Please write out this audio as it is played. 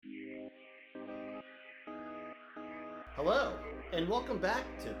Hello, and welcome back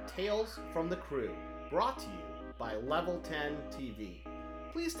to Tales from the Crew, brought to you by Level 10 TV.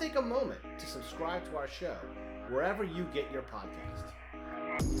 Please take a moment to subscribe to our show wherever you get your podcast.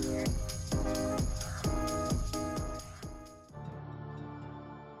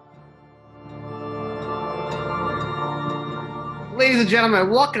 Ladies and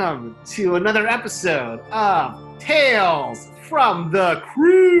gentlemen, welcome to another episode of Tales from the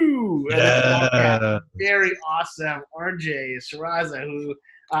Crew. Yeah. Very awesome RJ Shiraza, who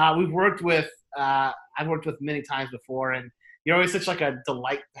we've worked with. I've worked with many times before, and you're always such like a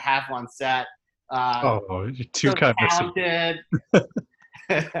delight to have on set. You're too So kind. talented.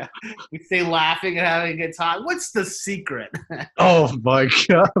 We stay laughing and having a good time. What's the secret? Oh my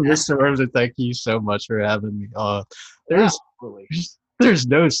God, Mr. Ramsey, thank you so much for having me. There's Absolutely. there's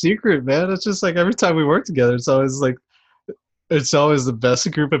no secret, man. It's just like every time we work together, it's always the best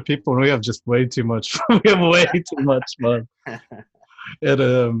group of people, and we have just way too much fun. We have way too much fun. And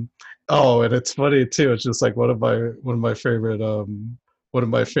and it's funny too. It's just like one of my favorite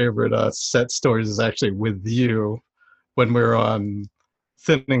set stories is actually with you when we were on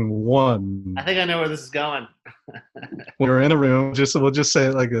Thinning One. I think I know where this is going. We were in a room. We'll just say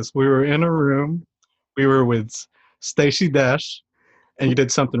it like this: we were in a room. We were with Stacey Dash, and you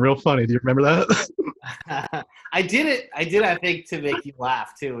did something real funny. Do you remember that? I did it. I think to make you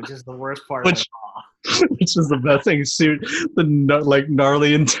laugh too, which is the worst part of it all. Which is the best thing. Suit the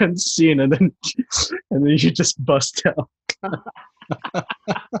gnarly, intense scene, and then you just bust out.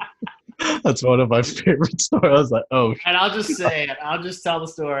 That's one of my favorite stories. I was like, oh. And I'll just say it. I'll just tell the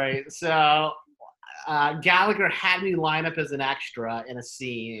story. So Gallagher had me line up as an extra in a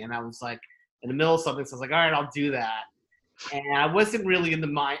scene, and I was like in the middle of something, so I was like, all right, I'll do that. And I wasn't really in the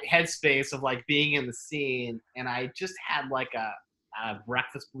headspace of like being in the scene, and I just had like a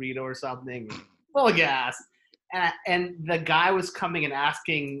breakfast burrito or something, full of gas. And the guy was coming and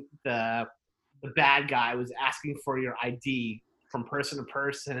asking the bad guy was asking for your ID from person to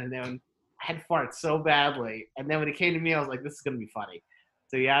person, and then I had farted so badly. And then when it came to me, I was like, this is gonna be funny.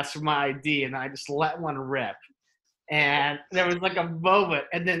 So he asked for my ID, and I just let one rip. And there was like a moment,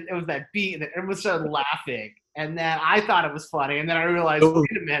 and then it was that beat, and everyone started laughing. And then I thought it was funny, and then I realized,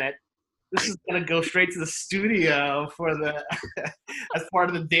 wait a minute, this is gonna go straight to the studio for the as part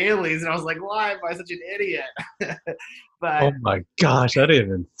of the dailies. And I was like, why am I such an idiot? But oh my gosh, I didn't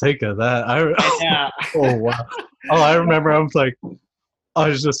even think of that. yeah. Oh wow. Oh, I remember. I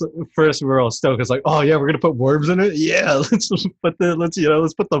was just first we were all stoked. It's like, oh yeah, we're gonna put worms in it. Yeah, let's put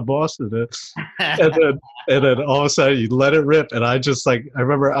the boss in it. And then all of a sudden you let it rip, and I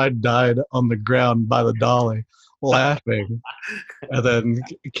remember I died on the ground by the dolly, laughing. And then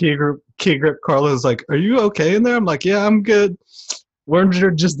Key Grip Carla's like, "Are you okay in there?" I'm like, "Yeah, I'm good."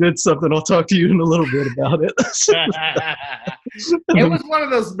 Wormser just did something. I'll talk to you in a little bit about it. It was one of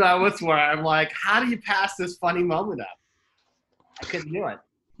those moments where I'm like, how do you pass this funny moment up? I couldn't do it.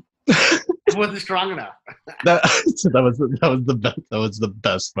 It wasn't strong enough. that was the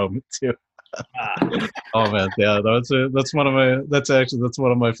best moment too. Oh man, yeah, that's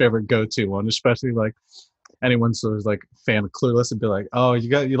one of my favorite go-to one, especially like anyone who's like fan of Clueless and be like, oh,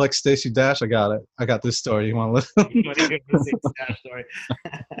 you like Stacey Dash? I got it. I got this story. You want to listen?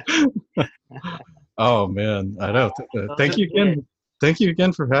 Oh man, I know. Thank you again. Thank you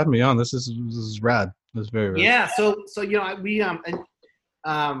again for having me on. This is rad. This is very rad. Yeah. So we have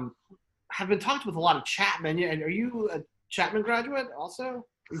been talking with a lot of Chapman. And are you a Chapman graduate also?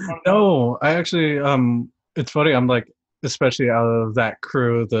 No, I actually it's funny. I'm like, especially out of that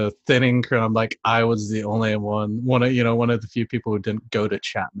crew, the Thinning crew, I'm like, I was the only one of the few people who didn't go to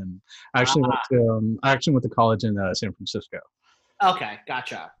Chapman. I actually went to college in San Francisco. Okay,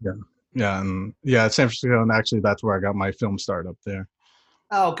 gotcha. Yeah, San Francisco, and actually that's where I got my film start up there.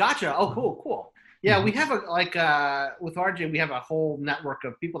 Oh, gotcha. Oh, cool. Yeah, we have with RJ, we have a whole network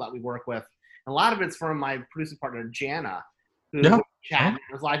of people that we work with. A lot of it's from my producing partner Jana, who's Chapman.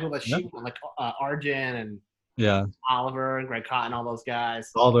 There's a lot of people that she like Arjun and Oliver and Greg Cotton, all those guys.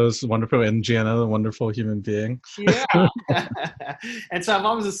 All those wonderful, and Jana, the wonderful human being. Yeah. And so I've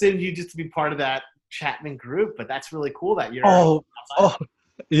always assumed you just to be part of that Chapman group, but that's really cool that you're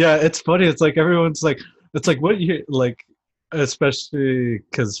yeah, it's funny. It's like everyone's like, it's like what you like, especially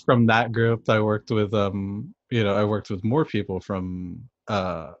because from that group I worked with more people from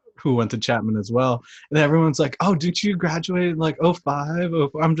who went to Chapman as well, and everyone's like, oh, did you graduate in like 05?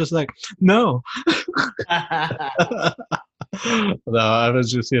 I'm just like, no. No, I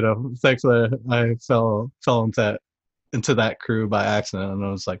was just, thankfully I fell into that crew by accident, and I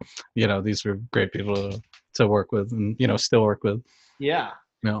was like, these were great people to work with, and still work with. Yeah.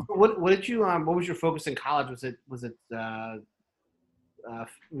 Yeah. What did you what was your focus in college? Was it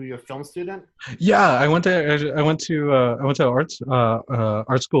were you a film student? Yeah, I went to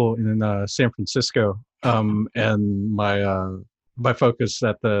art school in San Francisco. And my focus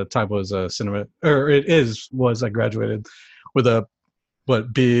at the time was cinema, or it is was I graduated with a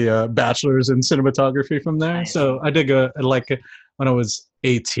what be a bachelor's in cinematography from there. Nice. So I did go like when I was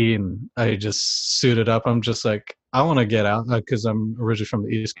 18, I just suited up. I'm just like I want to get out because I'm originally from the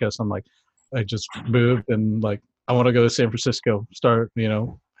East Coast. I'm like I just moved and like I want to go to San Francisco, start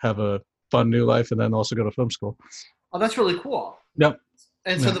have a fun new life, and then also go to film school. Oh, that's really cool. Yep.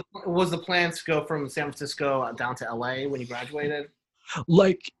 And so Yeah. was the plan to go from San Francisco down to LA when you graduated?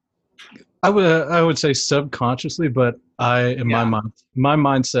 Like I would say subconsciously, but in my Yeah. mind my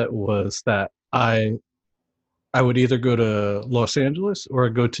mindset was that I would either go to Los Angeles or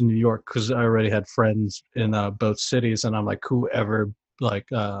go to New York because I already had friends in both cities, and I'm like like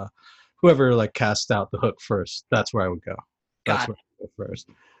whoever like cast out the hook first, that's where I would go. That's Got where I would go first.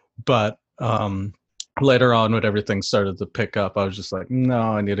 But later on, when everything started to pick up, I was just like, no,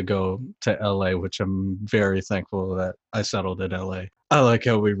 I need to go to LA, which I'm very thankful that I settled in LA. I like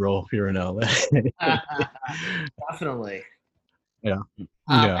how we roll here in LA. it. Definitely. Yeah, Um,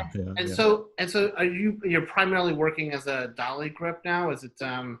 yeah, yeah, and yeah. so you're primarily working as a dolly grip now? Is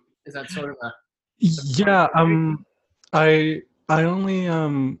that sort of the Yeah, primary? I only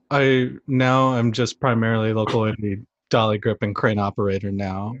I now I'm just primarily local indie dolly grip and crane operator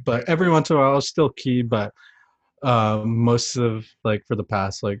now, but every once in a while I'll still key, but most of like for the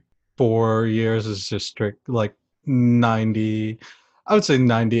past like 4 years is just strict like 90, I would say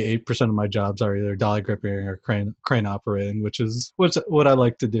 98% of my jobs are either dolly gripping or crane operating, which is what I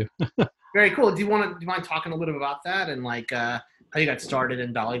like to do. Very cool. Do you mind talking a little bit about that and like how you got started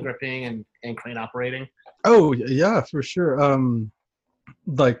in dolly gripping and crane operating? Oh yeah, for sure.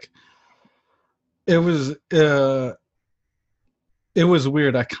 Like it was uh it was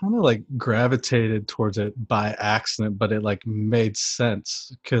weird. I kind of like gravitated towards it by accident, but it like made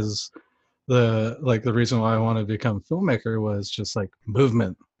sense because the reason why I wanted to become a filmmaker was just like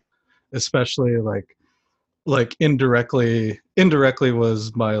movement, especially like indirectly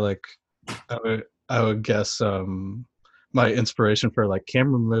was my like I would guess my inspiration for like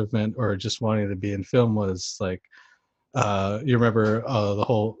camera movement or just wanting to be in film was like you remember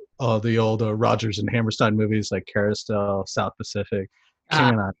the old Rogers and Hammerstein movies like Carousel, South Pacific, Uh, King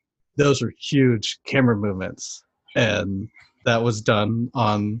and I. Those were huge camera movements, and that was done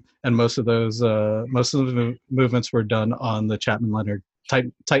on. And most of the movements were done on the Chapman Leonard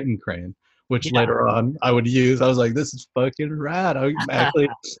Titan crane, which yeah, later on I would use. I was like, "This is fucking rad!"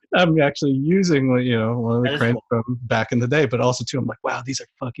 I'm actually using one of the that is cranes cool. from back in the day, but also too, I'm like, "Wow, these are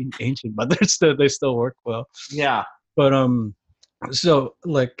fucking ancient, but they still work well." Yeah, But so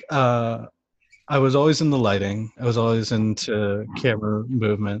like I was always in the lighting. I was always into camera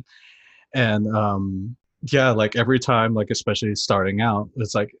movement, and yeah, like every time, like especially starting out,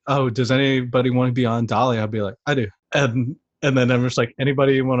 it's like, oh, does anybody want to be on dolly? I'd be like, I do, and then I'm just like,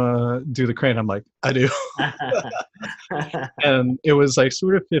 anybody want to do the crane? I'm like, I do. And it was like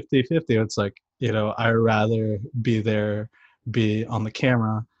sort of 50-50. It's like, I rather be there, be on the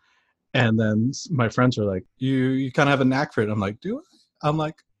camera. And then my friends were like, you kind of have a knack for it. I'm like, do I? I'm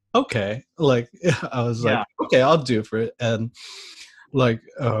like, okay. Like I was like, yeah, okay, I'll do for it. And like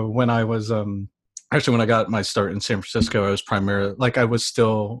when I was actually when I got my start in San Francisco, I was primarily like I was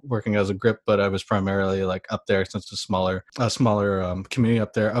still working as a grip, but I was primarily like up there since it's a smaller community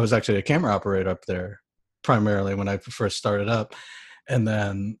up there. I was actually a camera operator up there primarily when I first started up, and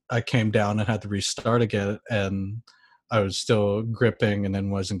then I came down and had to restart again, and I was still gripping and then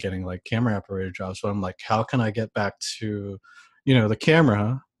wasn't getting like camera operator jobs. So I'm like, how can I get back to, the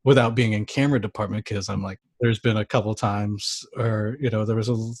camera without being in camera department? Because I'm like, there's been a couple times, or there was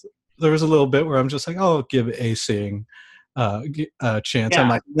a little bit where I'm just like, oh, I'll give A-Seeing a chance. I'm yeah.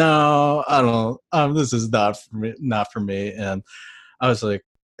 like, no, I don't. This is not for me. And I was like,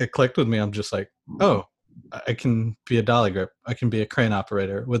 it clicked with me. I'm just like, oh, I can be a dolly grip. I can be a crane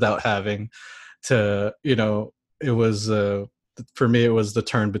operator without having to, it was for me, it was the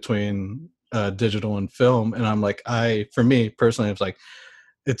turn between digital and film. And I'm like, for me personally, it's like,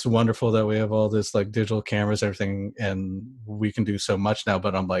 it's wonderful that we have all this like digital cameras, everything, and we can do so much now.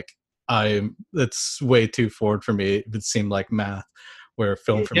 But I'm like, it's way too forward for me. It seemed like math, where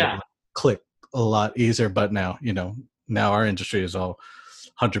film for me Yeah. like, clicked a lot easier. But now, now our industry is all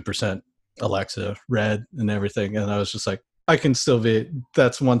 100% Alexa, Red, and everything. And I was just like, I can still be.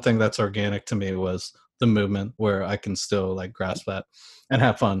 That's one thing that's organic to me was the movement, where I can still like grasp that and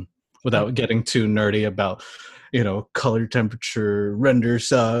have fun without getting too nerdy about color temperature, render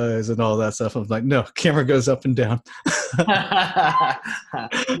size, and all that stuff. I'm like, no, camera goes up and down. That's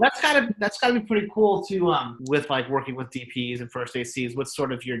gotta be pretty cool too. With like working with DPs and first ACs, what's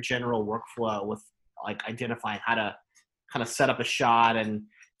sort of your general workflow with like identifying how to kind of set up a shot and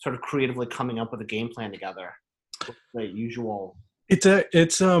sort of creatively coming up with a game plan together? What's the usual? I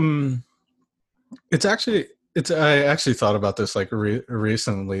actually thought about this like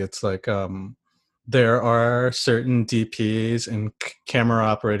recently. It's like there are certain DPs and camera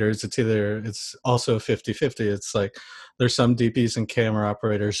operators. It's also 50-50. It's like there's some DPs and camera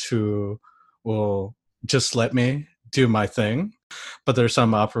operators who will just let me do my thing, but there's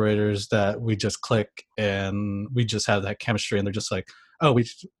some operators that we just click and we just have that chemistry, and they're just like, oh,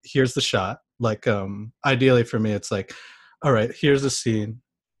 here's the shot. Like ideally for me, it's like, all right, here's the scene,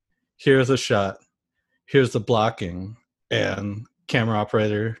 here's the shot, here's the blocking, and camera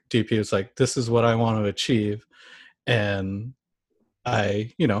operator DP is like, this is what I want to achieve, and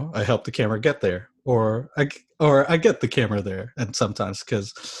I help the camera get there, or I get the camera there. And sometimes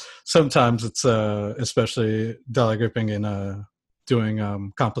it's especially dolly gripping and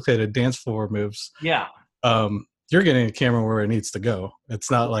doing complicated dance floor moves. Yeah. You're getting a camera where it needs to go.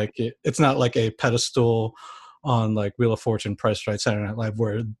 It's not like a pedestal on like Wheel of Fortune, Price Right, Saturday Night Live,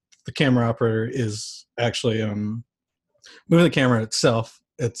 where the camera operator is actually moving the camera itself.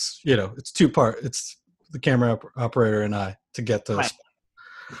 It's two-part. It's the camera operator and I to get to Right.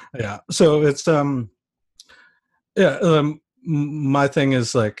 yeah. So it's my thing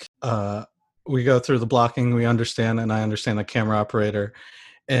is like we go through the blocking, we understand, and I understand the camera operator,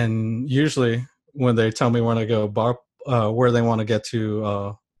 and usually when they tell me when I go where they want to get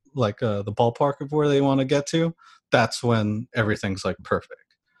to, the ballpark of where they want to get to, that's when everything's like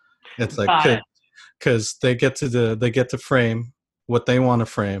perfect. It's like because they get to frame what they want to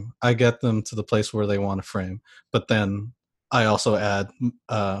frame. I get them to the place where they want to frame, but then I also add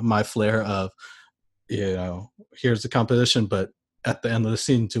my flair of, here's the composition, but at the end of the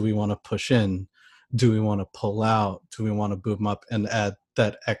scene, do we want to push in? Do we want to pull out? Do we want to boom up and add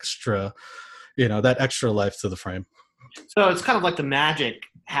that extra life to the frame? So it's kind of like the magic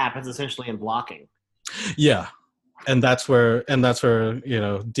happens essentially in blocking. Yeah. And that's where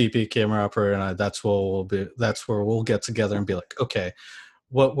DP camera operator and I, that's where we'll get together and be like, okay,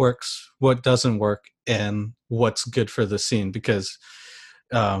 what works, what doesn't work, and what's good for the scene. Because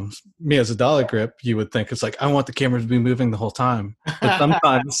me as a dolly grip, you would think it's like, I want the camera to be moving the whole time.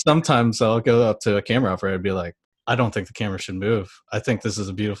 But sometimes I'll go up to a camera operator and be like, I don't think the camera should move. I think this is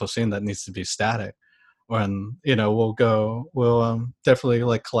a beautiful scene that needs to be static. When we'll definitely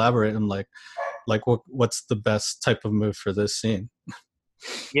like collaborate and like what's the best type of move for this scene.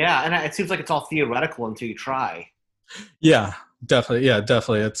 Yeah, and it seems like it's all theoretical until you try. Yeah, definitely.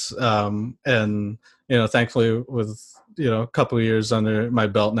 It's and thankfully with a couple of years under my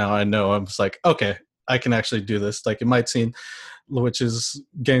belt now, I know I'm just like, okay, I can actually do this. Like it might seem, which is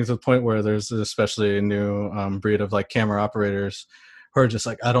getting to the point where there's especially a new breed of like camera operators who are just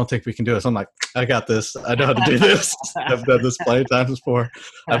like, I don't think we can do this. I'm like, I got this. I know how to do this. I've done this plenty of times before.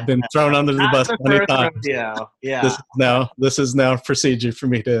 I've been thrown under the bus many times. Yeah. This is now procedure for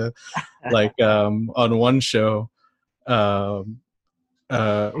me to like on one show. We had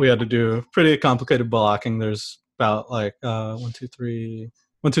to do pretty complicated blocking. There's about like 4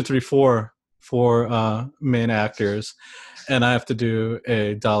 main actors, and I have to do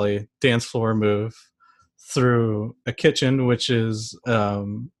a dolly dance floor move through a kitchen, which is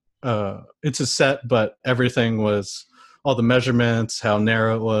it's a set, but everything was, all the measurements, how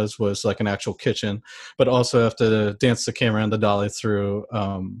narrow it was like an actual kitchen, but also have to dance the camera and the dolly through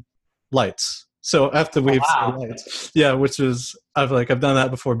lights. So I have to weave through lights. Yeah, which is, I've done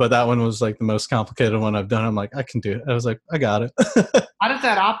that before, but that one was like the most complicated one I've done. I'm like, I can do it. I was like, I got it. How did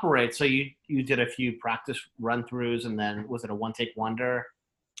that operate? So you did a few practice run throughs, and then was it a one take wonder?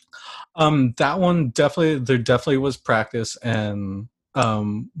 That one there definitely was practice, and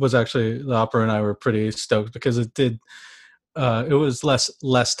was actually, the opera and I were pretty stoked because it was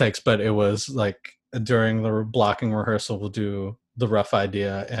less takes, but it was like during the blocking rehearsal, we'll do the rough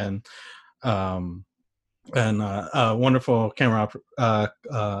idea, and wonderful camera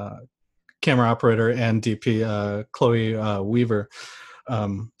operator and DP, Chloe Weaver.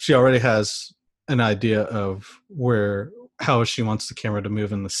 She already has an idea of how she wants the camera to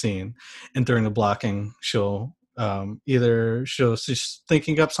move in the scene, and during the blocking, she'll she's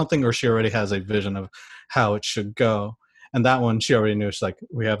thinking up something, or she already has a vision of how it should go. And that one, she already knew. She's like,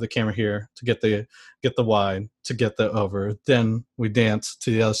 we have the camera here to get the wide, to get the over. Then we dance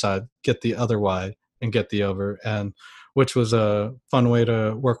to the other side, get the other wide, and get the over. And which was a fun way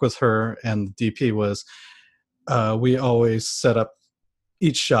to work with her. And DP was, we always set up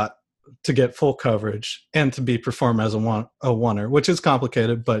each shot to get full coverage and to be performed as a oneer, which is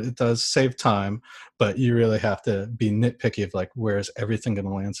complicated, but it does save time. But you really have to be nitpicky of like, where's everything going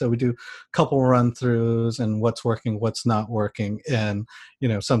to land? So we do a couple run throughs and what's working, what's not working. And,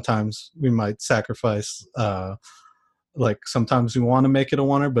 sometimes we might sacrifice, like sometimes we want to make it a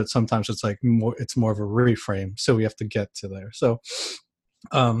oneer, but sometimes it's more of a reframe. So we have to get to there. So,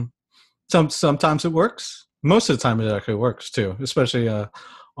 sometimes it works. Most of the time it actually works too, especially,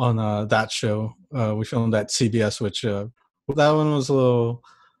 on that show we filmed at CBS, which that one was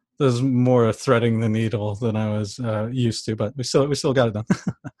there's more threading the needle than I was used to, but we still got it done.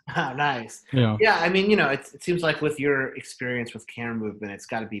 Oh, nice. Yeah. Yeah, I mean, it seems like with your experience with camera movement, it's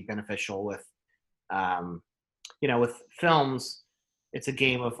got to be beneficial with, with films. It's a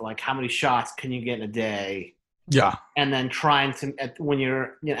game of like how many shots can you get in a day. Yeah. And then trying to, when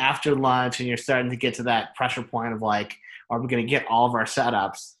you're after lunch and you're starting to get to that pressure point of like, are we going to get all of our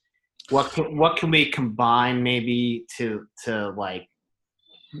setups? What can we combine maybe to like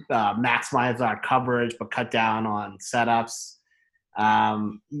maximize our coverage but cut down on setups?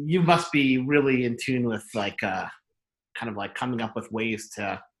 You must be really in tune with like kind of like coming up with ways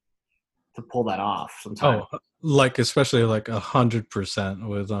to pull that off sometimes. Oh, like especially like 100%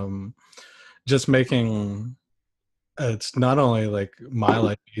 with just making it's not only like my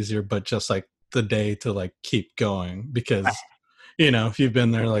life easier, but just like the day to like keep going, because if you've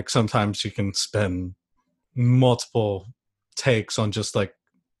been there, like sometimes you can spend multiple takes on just like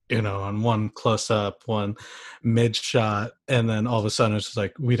on one close up, one mid shot, and then all of a sudden it's just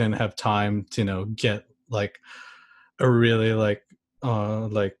like we didn't have time to get like a really like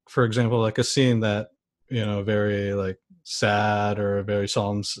for example, like a scene that very like sad or a very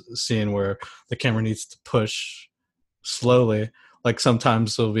solemn scene where the camera needs to push slowly. Like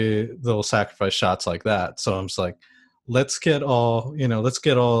sometimes they'll sacrifice shots like that. So I'm just like, let's get all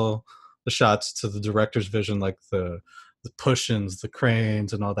the shots to the director's vision, like the push-ins, the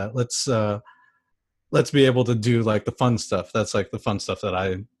cranes, and all that. Let's be able to do like the fun stuff. That's like the fun stuff that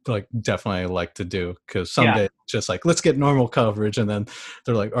I like definitely like to do, because someday just like let's get normal coverage, and then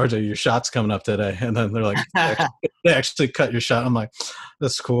they're like, RJ, your shot's coming up today, and then they're like they actually cut your shot. I'm like,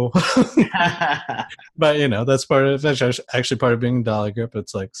 that's cool. But that's actually part of being a dolly grip.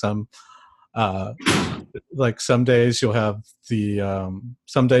 It's like some days you'll have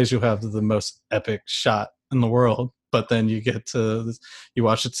the most epic shot in the world, but then you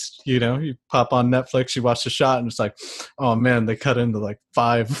watch it, you pop on Netflix, you watch the shot, and it's like, oh man, they cut into like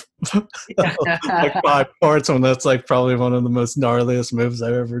five like 5 parts, and that's like probably one of the most gnarliest moves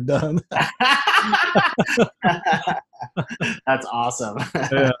I've ever done. That's awesome.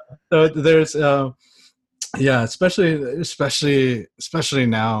 Yeah. So there's especially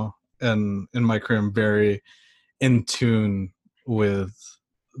now and in my career, I'm very in tune with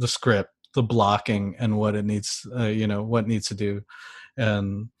the script, the blocking, and what it needs, what needs to do.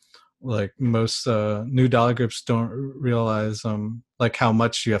 And like most new dolly grips don't realize like how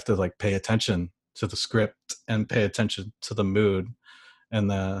much you have to like pay attention to the script and pay attention to the mood. And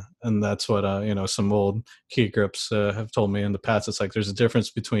that's what some old key grips have told me in the past. It's like there's a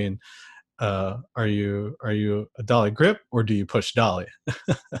difference between are you a dolly grip or do you push dolly?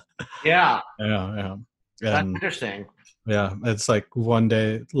 Yeah. Yeah. That's interesting. Yeah, it's like one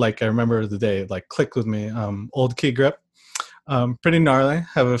day, like I remember the day, like clicked with me. Old key grip, pretty gnarly.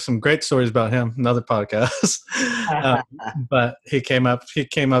 Have some great stories about him. Another podcast. But he came up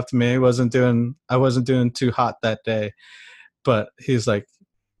to me. I wasn't doing too hot that day, but he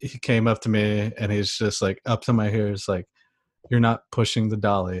came up to me and he's just like up to my ears, like, you're not pushing the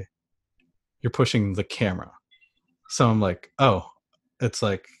dolly, you're pushing the camera. So I'm like, oh, it's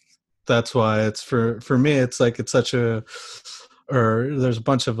like, that's why it's for me, it's like, it's such a, or there's a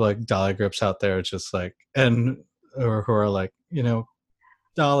bunch of like dolly grips out there just like, or who are like,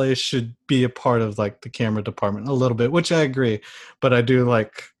 dolly should be a part of like the camera department a little bit, which I agree, but I do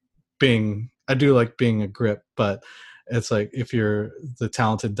like being a grip. But it's like, if you're the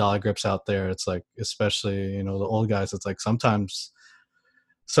talented dolly grips out there, it's like, especially the old guys, it's like sometimes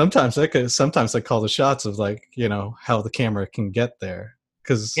they call the shots of like how the camera can get there,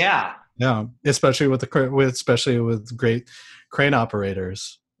 because especially with great crane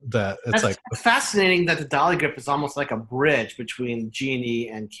operators, that it's like fascinating that the dolly grip is almost like a bridge between G&E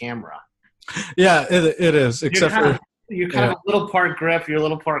and camera. Yeah, it is, except you're kind of a little part grip, you're a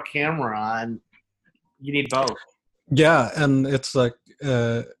little part camera, and you need both. Yeah, and it's like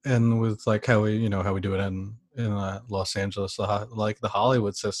and with like how we do it in Los Angeles, like the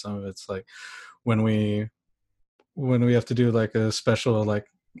Hollywood system, it's like when we have to do like a special like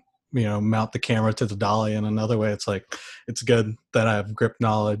mount the camera to the dolly. And another way, it's like, it's good that I have grip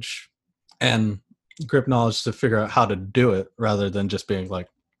knowledge to figure out how to do it rather than just being like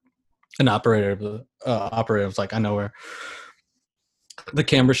an operator. Operator was like, I know where the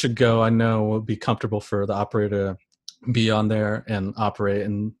camera should go. I know what would be comfortable for the operator to be on there and operate,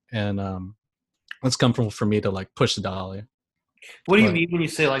 and it's comfortable for me to like push the dolly. What do you mean when you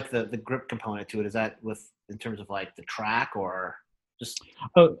say like the grip component to it? Is that in terms of like the track or just?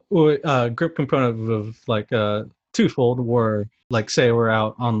 Grip component of like twofold, where like say we're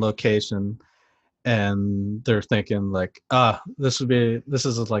out on location and they're thinking like, this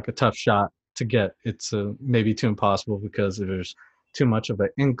is like a tough shot to get. It's maybe too impossible because there's too much of an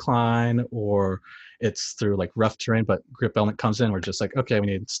incline or it's through like rough terrain, but grip element comes in. We're just like, okay, we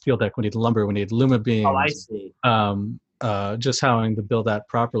need steel deck, we need lumber, we need luma beams. Oh, I see. Just having to build that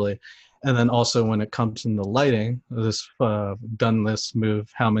properly. And then also when it comes in the lighting, done this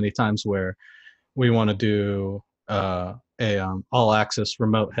move how many times where we want to do a all axis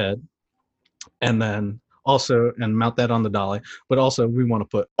remote head, and then also and mount that on the dolly, but also we want to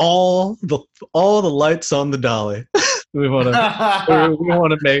put all the lights on the dolly. we want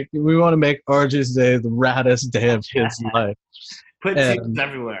to make RJ's day the raddest day of his life. Put tubes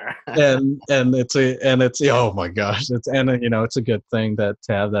everywhere. and it's oh my gosh, it's a good thing to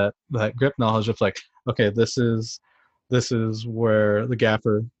have that grip knowledge of like, okay, this is where the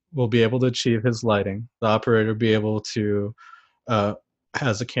gaffer will be able to achieve his lighting. The operator be able to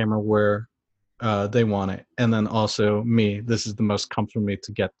has a camera where they want it, and then also me, this is the most comfortable for me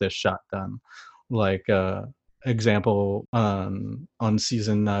to get this shot done. Like example on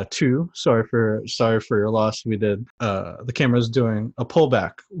season 2, sorry for your loss, we did the camera's doing a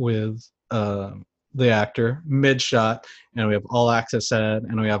pullback with the actor mid shot, and we have all access head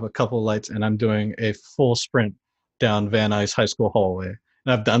and we have a couple of lights, and I'm doing a full sprint down Van Nuys High School hallway.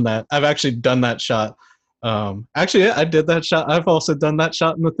 And I've actually done that shot. I did that shot. I've also done that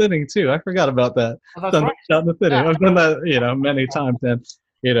shot in the thinning too. I forgot about that. Done that shot in the thinning. I've done that, many times,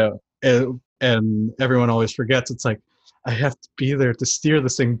 and everyone always forgets. It's like, I have to be there to steer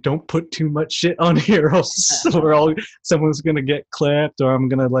this thing. Don't put too much shit on here, or else someone's gonna get clipped, or I'm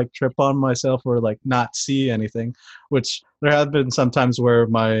gonna like trip on myself, or like not see anything. Which there have been some times where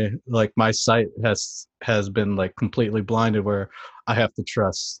my sight has been like completely blinded, where I have to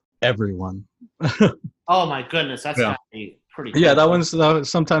trust everyone. Oh my goodness, that's gotta be pretty. Yeah,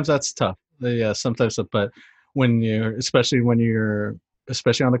 sometimes that's tough. Yeah, sometimes, but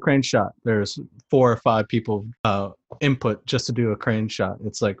especially on the crane shot, there's 4 or 5 people input just to do a crane shot.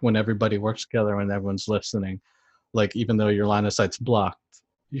 It's like when everybody works together and everyone's listening, like even though your line of sight's blocked,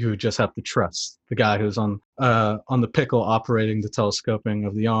 you just have to trust the guy who's on the pickle operating the telescoping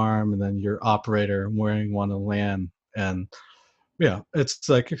of the arm, and then your operator where you want to land. And yeah, it's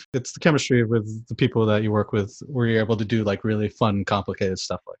like, it's the chemistry with the people that you work with where you're able to do like really fun, complicated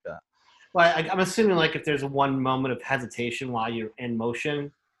stuff like that. Well, I'm assuming like if there's one moment of hesitation while you're in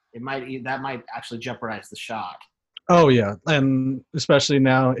motion, that might actually jeopardize the shot. Oh yeah, and especially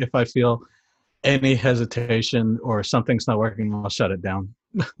now, if I feel any hesitation or something's not working, I'll shut it down.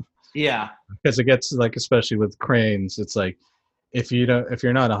 Yeah, because it gets like, especially with cranes, it's like if you're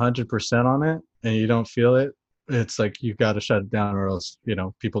not 100% on it and you don't feel it, it's like you got to shut it down, or else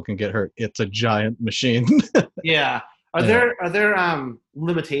people can get hurt. It's a giant machine. Yeah. Are there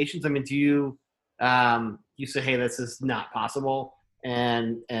limitations? I mean, do you say, hey, this is not possible,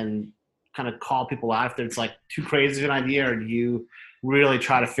 and kind of call people out if it's like too crazy of an idea, or do you really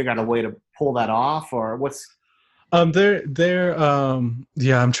try to figure out a way to pull that off, or what's? I'm trying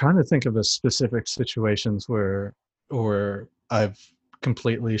to think of a specific situations where I've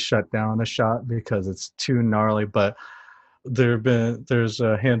completely shut down a shot because it's too gnarly, but there's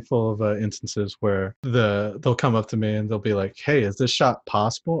a handful of instances where they'll come up to me and they'll be like, hey, is this shot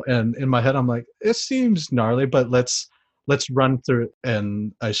possible? And in my head I'm like, it seems gnarly, but let's run through it.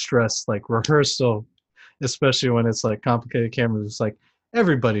 And I stress like rehearsal, especially when it's like complicated cameras. It's like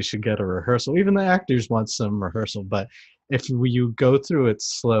everybody should get a rehearsal. Even the actors want some rehearsal, but if you go through it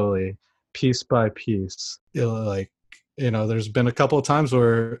slowly, piece by piece, there's been a couple of times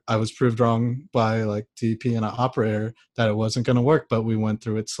where I was proved wrong by like DP and an operator that it wasn't going to work, but we went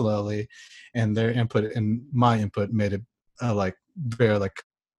through it slowly, and their input and my input made it very like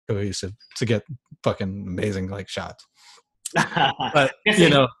cohesive to get fucking amazing like shots. But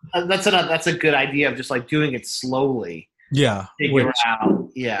that's a good idea of just like doing it slowly. Yeah, figure out.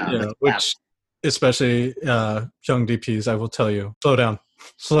 Yeah, which especially young DPs, I will tell you, slow down,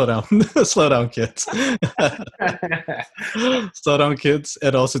 slow down, kids. Slow down, kids,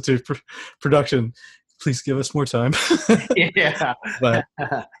 and also to production. please give us more time. Yeah. But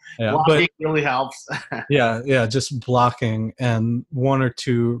yeah, but Blocking really helps. yeah, just blocking and one or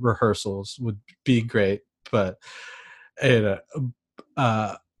two rehearsals would be great. But it,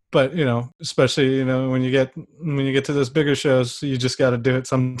 uh, but especially when you get to those bigger shows, you just got to do it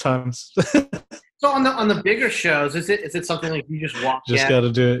sometimes. So on the bigger shows, is it something like you just walk Just in? got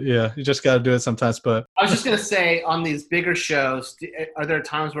to do it. Yeah, you just got to do it sometimes. But I was just gonna say, on these bigger shows, are there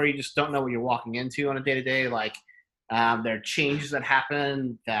times where you just don't know what you're walking into on a day to day? Like, there are changes that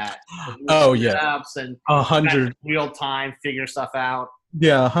happen that oh yeah, ups and a you got hundred. real time figure stuff out.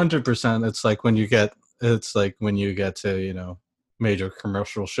 Yeah, 100%. It's like when you get to major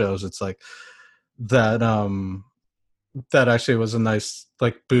commercial shows. It's like that. That actually was a nice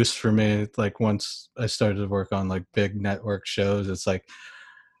like boost for me. Like once I started to work on like big network shows, it's like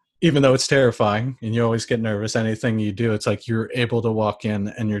even though it's terrifying and you always get nervous, anything you do, it's like you're able to walk in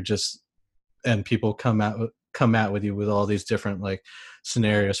and and people come out with you with all these different like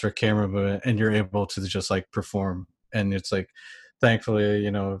scenarios for camera movement, and you're able to just like perform. And it's like,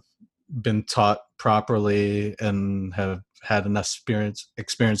 thankfully, been taught properly and have had enough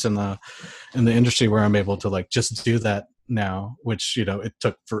experience in the industry where I'm able to like just do that now, which it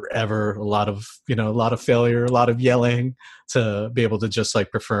took forever, a lot of failure, a lot of yelling to be able to just like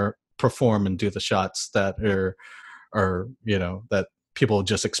perform and do the shots that are that people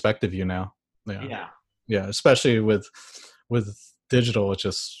just expect of you now. Yeah. Yeah, especially with digital. It's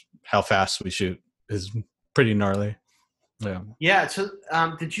just how fast we shoot is pretty gnarly. Yeah. Yeah. So,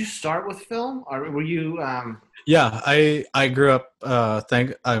 did you start with film, or were you? Yeah, I grew up.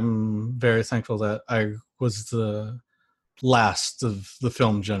 I'm very thankful that I was the last of the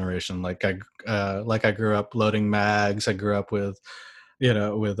film generation. Like I grew up loading mags. I grew up with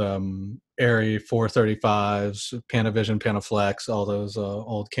Arri 435s, Panavision, Panaflex, all those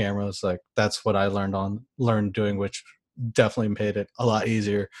old cameras. Like that's what I learned doing, which definitely made it a lot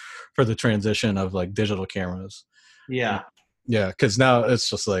easier for the transition of like digital cameras. Yeah. Yeah, because now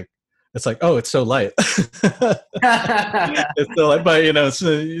it's like, oh, it's so light. It's so light, but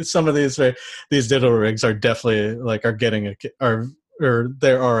some of these digital rigs are definitely like are getting or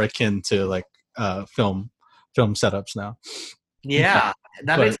they are akin to like film setups now. Yeah,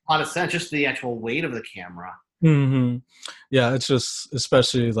 that But makes a lot of sense. Just the actual weight of the camera. hmm yeah, it's just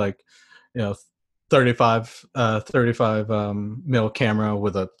especially like 35 mil camera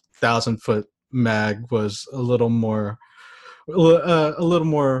with 1,000-foot mag was a little more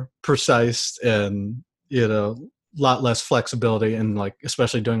precise, and a lot less flexibility, and like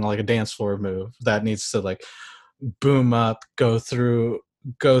especially doing like a dance floor move that needs to like boom up, go through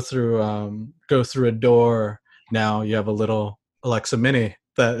a door. Now you have a little Alexa Mini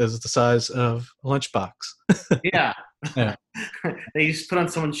that is the size of a lunchbox. Yeah. Yeah. They just put on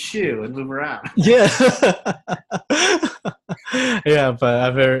someone's shoe and move around. Yeah. Yeah,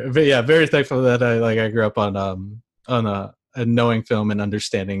 but very thankful that I grew up on knowing film and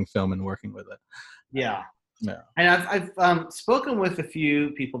understanding film and working with it. Yeah. Yeah. And I've spoken with a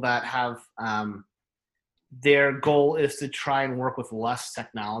few people that have their goal is to try and work with less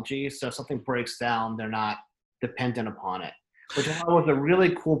technology. So if something breaks down, they're not dependent upon it, which I thought was a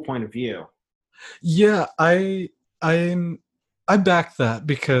really cool point of view. Yeah, I back that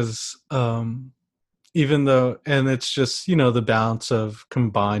because even though, and it's just the balance of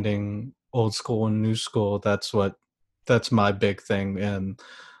combining old school and new school. That's my big thing, and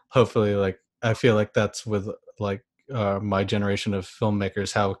hopefully, like I feel like that's with like my generation of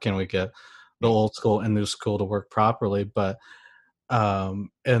filmmakers. How can we get the old school and new school to work properly? But and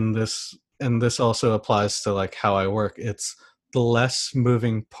this also applies to like how I work. It's the less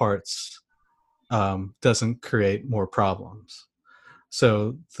moving parts doesn't create more problems.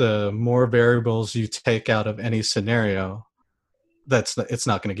 So the more variables you take out of any scenario, it's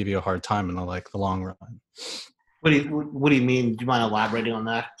not going to give you a hard time in the long run. What do you mean? Do you mind elaborating on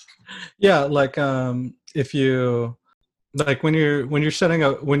that? Yeah, like if you like when you're setting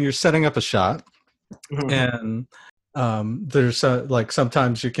up a shot, and there's like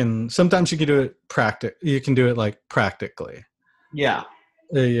sometimes you can do it you can do it like practically. Yeah.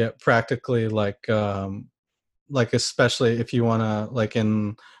 Yeah, practically like especially if you want to like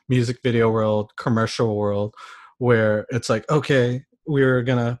in music video world, commercial world, where it's like, okay, we're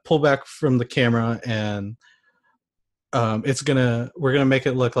gonna pull back from the camera, and we're gonna make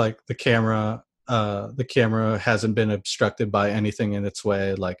it look like the camera hasn't been obstructed by anything in its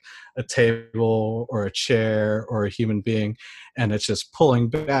way, like a table or a chair or a human being, and it's just pulling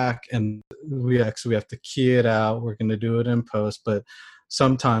back, and we have to key it out. We're going to do it in post, but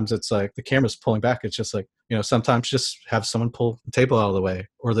sometimes it's like the camera's pulling back. It's just like, sometimes just have someone pull the table out of the way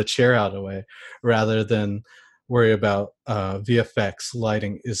or the chair out of the way, rather than worry about VFX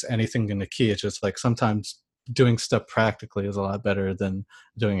lighting. Is anything going to key? It's just like sometimes doing stuff practically is a lot better than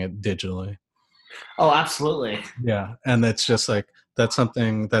doing it digitally. Oh, absolutely. Yeah, and it's just like that's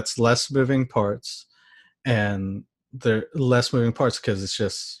something that's less moving parts, and they're less moving parts because it's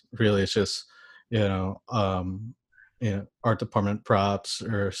just art department props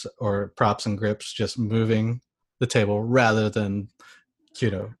or props and grips just moving the table rather than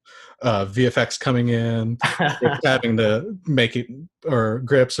VFX coming in, having to make it, or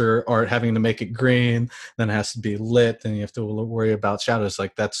grips or art having to make it green, then it has to be lit, then you have to worry about shadows.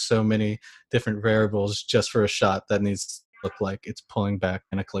 Like that's so many different variables just for a shot that needs to look like it's pulling back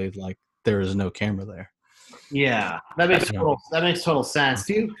mechanically, like there is no camera there. Yeah, that makes total sense.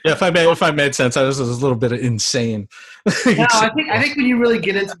 Yeah, if I made sense, I was a little bit insane. No, I think when you really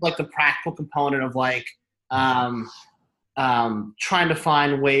get into like the practical component of like trying to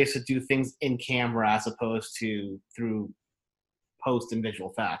find ways to do things in camera as opposed to through post and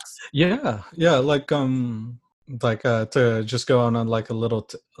visual effects. Yeah, to just go on like a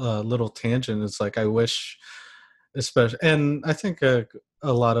little tangent. It's like I wish, especially, and I think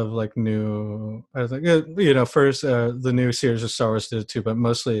a lot of like new, I think first the new series of Star Wars did it too, but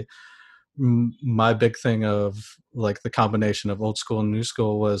mostly my big thing of like the combination of old school and new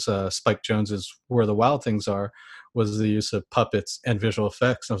school was Spike Jonze's Where the Wild Things Are, was the use of puppets and visual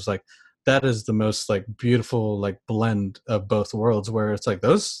effects. I was like, that is the most like beautiful like blend of both worlds, where it's like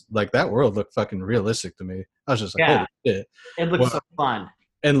those, like that world looked fucking realistic to me. I was just like, holy shit. It looks so fun.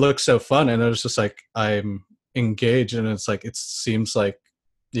 And looks so fun. And it was just like, I'm engaged, and it's like, it seems like,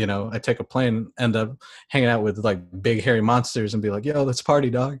 I take a plane, end up hanging out with like big hairy monsters and be like, yo, let's party,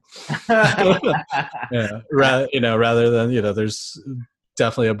 dog. Yeah. Rather than, there's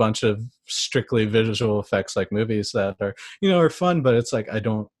definitely a bunch of strictly visual effects like movies that are fun, but it's like I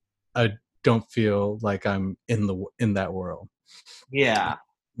don't feel like I'm in that world. Yeah.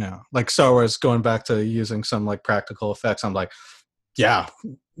 No. Like Star Wars, going back to using some like practical effects, I'm like, yeah,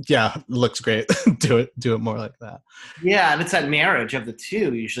 looks great. do it more like that. Yeah, and it's that marriage of the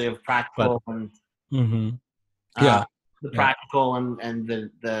two, usually, of practical and the practical and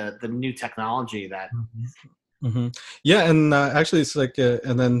the new technology that. Mm-hmm. Yeah, and actually, it's like,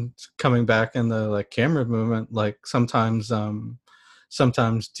 and then coming back in the like camera movement, like sometimes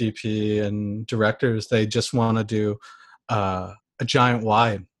DP and directors, they just want to do a giant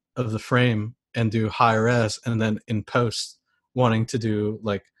wide of the frame and do high res, and then in post wanting to do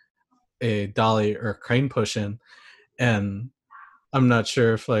like a dolly or crane push in. And I'm not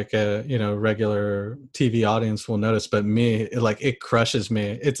sure if like a regular TV audience will notice, but me, it crushes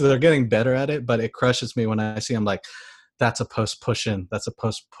me. They're getting better at it, but it crushes me when I see them like, that's a post push in, that's a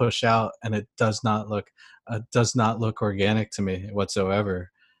post push out, and it does not look organic to me whatsoever.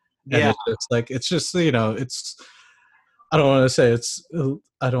 Yeah, and it's just it's, I don't want to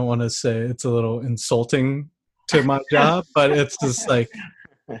say it's a little insulting to my job, but it's just like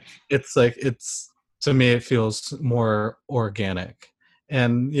it's to me it feels more organic.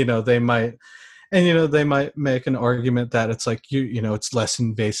 And they might make an argument that it's like it's less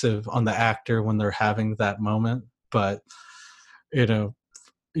invasive on the actor when they're having that moment, but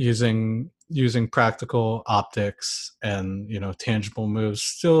using practical optics and tangible moves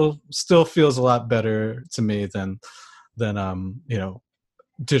still feels a lot better to me than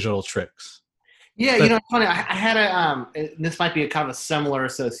digital tricks. Yeah, it's funny. I had this might be a kind of a similar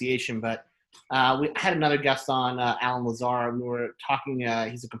association, but we had another guest on, Alan Lazar, and we were talking.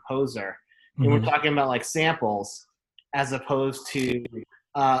 He's a composer, and we're talking about like samples as opposed to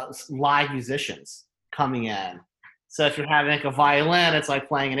live musicians coming in. So if you're having like a violin, it's like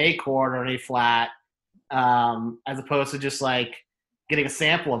playing an A chord or an A flat, as opposed to just like getting a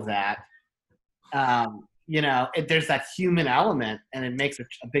sample of that. There's that human element, and it makes a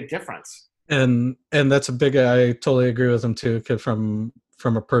big difference. And that's I totally agree with him too, from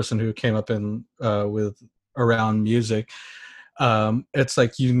a person who came up in with around music. It's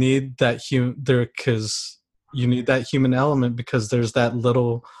like you need that human element, because there's that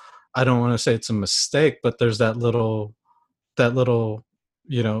little, I don't want to say it's a mistake, but there's that little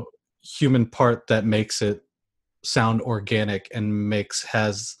human part that makes it sound organic and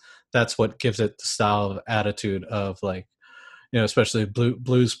that's what gives it the style of attitude of like, especially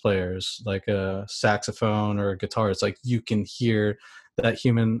blues players, like a saxophone or a guitar. It's like you can hear that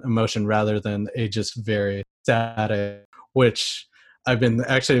human emotion rather than a just very static, which I've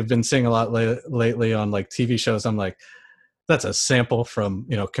been seeing a lot lately on like TV shows. I'm like, that's a sample from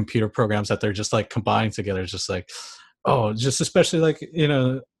computer programs that they're just like combining together. It's just like, Oh, just especially like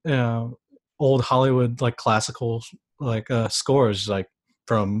old Hollywood like classical like scores like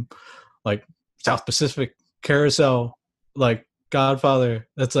from like South Pacific, Carousel, like Godfather.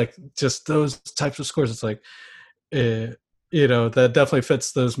 That's like just those types of scores. It's like uh, that definitely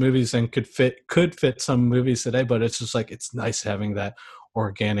fits those movies and could fit some movies today. But it's just like it's nice having that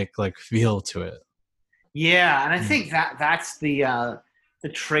organic like feel to it. Yeah, and I think that's the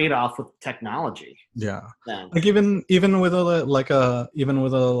trade off with technology. Yeah, Then. like even with even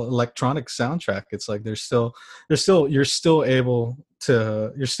with a electronic soundtrack, it's like you're still able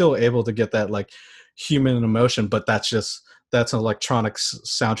to get that like human emotion, but that's an electronic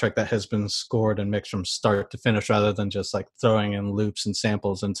soundtrack that has been scored and mixed from start to finish, rather than just like throwing in loops and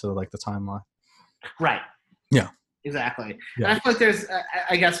samples into like the timeline. Right. Yeah. Exactly. Yeah. And I feel like there's,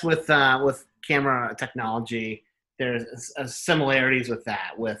 I guess, with camera technology, there's similarities with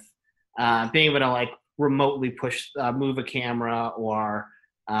that, with being able to like remotely move a camera, or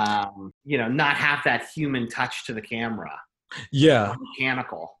not have that human touch to the camera. Yeah.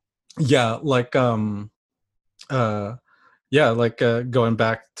 Mechanical. Yeah. Like going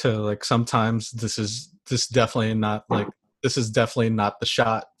back to like sometimes this definitely not like this is definitely not the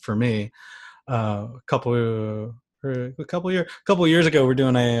shot for me. A couple years ago, we're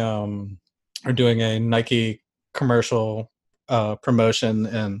doing a Nike commercial promotion,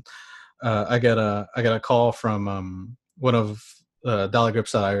 and I got a call from one of Dollar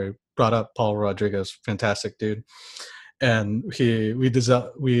Grips that I brought up, Paul Rodriguez, fantastic dude, and he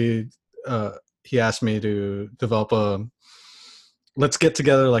asked me to develop let's get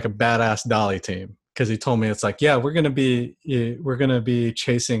together like a badass dolly team, because he told me it's like, yeah, we're gonna be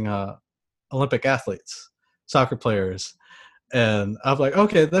chasing Olympic athletes, soccer players. And I'm like,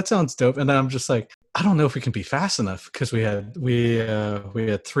 okay, that sounds dope. And then I'm just like, I don't know if we can be fast enough, because we had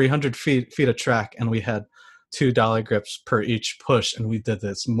 300 feet of track, and we had two dolly grips per each push, and we did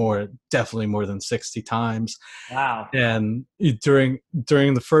this definitely more than 60 times. Wow. And during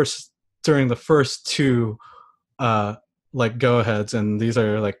the first two like go aheads, and these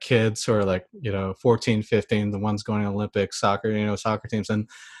are like kids who are like 14, 15, the ones going to Olympic soccer, soccer teams, and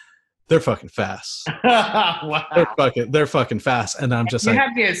they're fucking fast. Wow. They're fucking fast, and I'm just you like,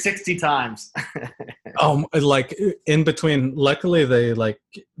 have me at 60 times. like in between. Luckily,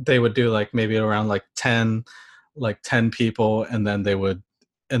 they would do like maybe around like 10 people, and then they would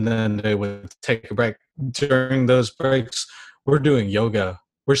take a break. During those breaks, we're doing yoga,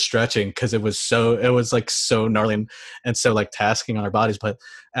 we're stretching, because it was like so gnarly and so like tasking on our bodies. But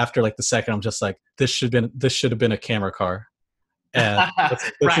after like the second, I'm just like, this should have been a camera car. And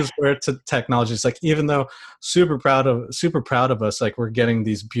this Right. is where technology is like, even though super proud of us, like we're getting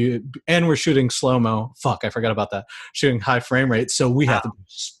these and we're shooting slow-mo, I forgot about that, shooting high frame rate, so we have to be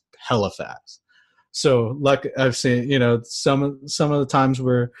hella fast. So like I've seen, some of the times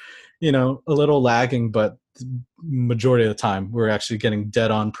we're a little lagging, but majority of the time we're actually getting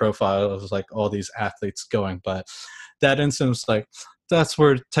dead on profile of like all these athletes going. But that instance, like, that's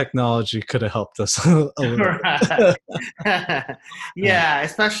where technology could have helped us a little. Yeah,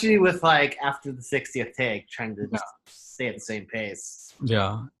 especially with like after the 60th take, trying to stay at the same pace.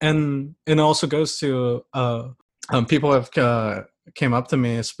 Yeah, and it also goes to people have came up to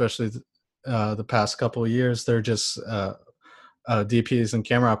me, especially the past couple of years. They're just DPs and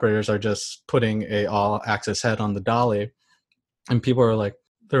camera operators are just putting a all-access head on the dolly, and people are like,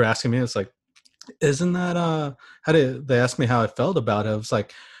 they're asking me, it's like, isn't that they asked me how I felt about it. I was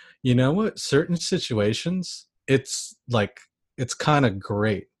like, you know what, certain situations it's kind of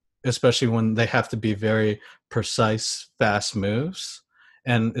great, especially when they have to be very precise, fast moves,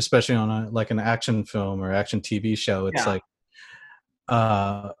 and especially on an action film or action TV show. It's like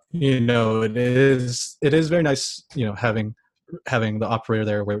it is very nice, having the operator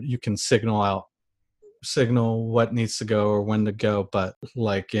there where you can signal what needs to go or when to go. But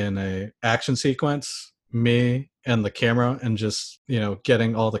like in a action sequence, me and the camera, and just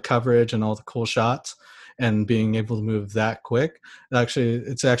getting all the coverage and all the cool shots and being able to move that quick,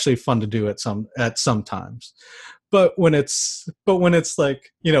 it's actually fun to do at some times. But when it's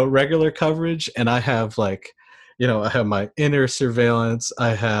like regular coverage, and I have like I have my inner surveillance,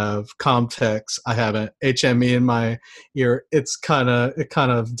 I have Comtex, I have an HME in my ear. It kind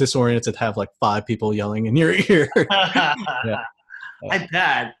of disoriented to have like 5 people yelling in your ear. Yeah. I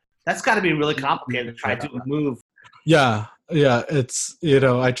bet that's got to be really complicated to try to move. Yeah. It's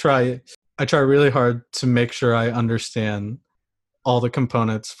I try really hard to make sure I understand all the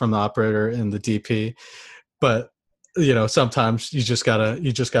components from the operator and the DP, but sometimes you just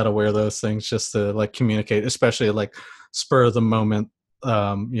gotta wear those things just to like communicate, especially like spur of the moment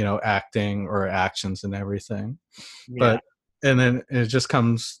acting or actions and everything. Yeah. But and then it just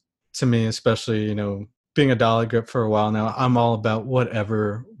comes to me, especially being a dolly grip for a while now. I'm all about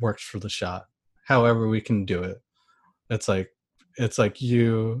whatever works for the shot, however we can do it. It's like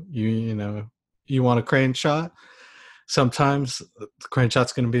you want a crane shot. Sometimes the crane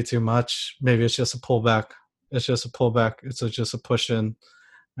shot's going to be too much. Maybe it's just a pullback. It's just a pullback. Just a push in.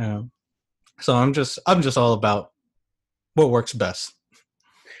 So I'm just all about what works best.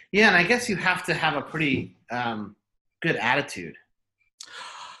 Yeah, and I guess you have to have a pretty good attitude.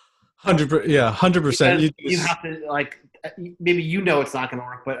 100%. You have to maybe it's not going to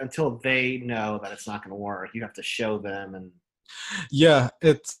work, but until they know that it's not going to work, you have to show them. And yeah,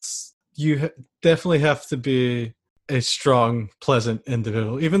 definitely have to be a strong, pleasant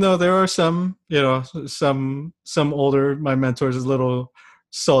individual. Even though there are some older, my mentors, little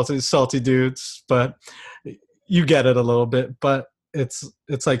salty dudes, but you get it a little bit. But it's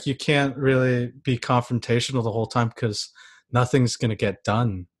like you can't really be confrontational the whole time because nothing's going to get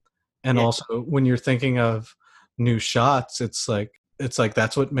done. And also when you're thinking of new shots, it's like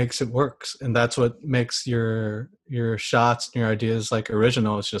that's what makes it work, and that's what makes your shots and your ideas like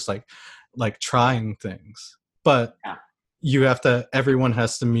original. It's just like trying things, but everyone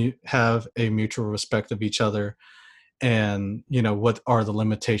has to have a mutual respect of each other, and what are the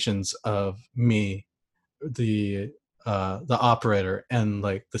limitations of me, the operator, and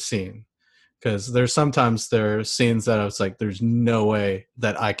like the scene. Because there are scenes that I was like, there's no way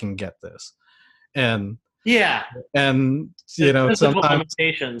that I can get this. And sometimes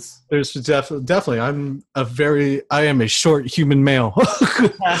there's definitely I am a short human male.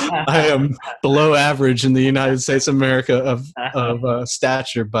 I am below average in the United States of America of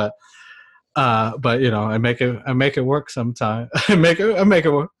stature, but I make it work sometimes. I make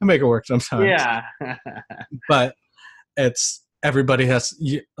it work sometimes. Yeah. But it's everybody has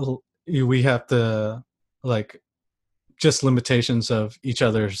we have to just limitations of each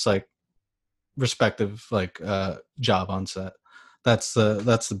other's respective job on set. That's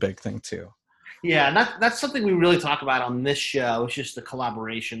the big thing too. Yeah, and that's something we really talk about on this show. It's just the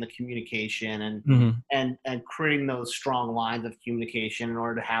collaboration, the communication, and and creating those strong lines of communication in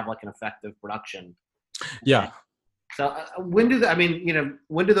order to have an effective production. Yeah. So when do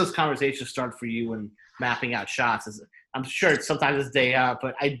those conversations start for you when mapping out shots? I'm sure sometimes it's day out,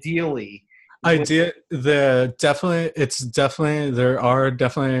 but ideally, there are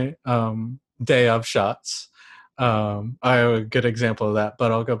definitely day of shots. I have a good example of that,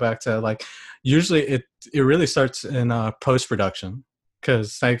 but I'll go back to usually it really starts in post production,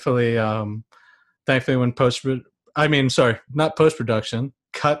 because thankfully when not post production,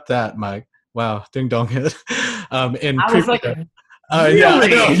 cut that, Mike. Wow, ding dong hit. In I was like, really? Yeah, I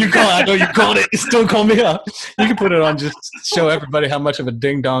know you called it. Don't call me up. You can put it on, just show everybody how much of a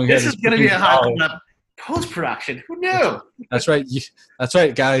ding dong hit. This is going to be a hot post production. Who knew? That's right. That's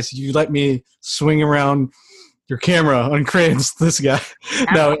right, guys. You let me swing around your camera on cranes. This guy.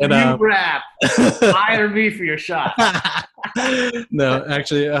 No, and you rap. Hire me for your shot. No,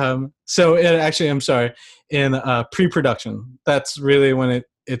 actually. I'm sorry. In pre-production, that's really when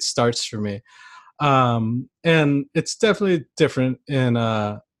it starts for me. And it's definitely different in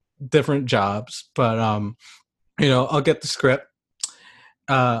different jobs, but I'll get the script.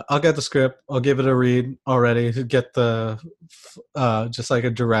 I'll give it a read already to get the just like a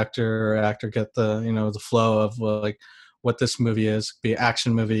director or actor, get the the flow of what this movie is. It could be an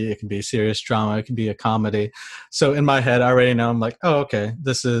action movie, it can be a serious drama, it can be a comedy. So in my head I already know, I'm like, oh, okay,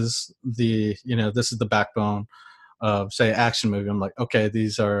 this is the backbone of, say, action movie. I'm like, okay,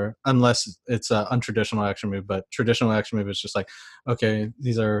 these are, unless it's an untraditional action movie, but traditional action movie is just like, okay,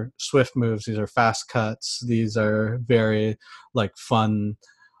 these are swift moves, these are fast cuts, these are very fun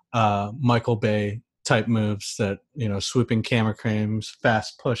Michael Bay type moves that swooping camera frames,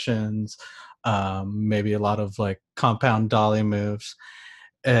 fast push-ins, maybe a lot of compound dolly moves,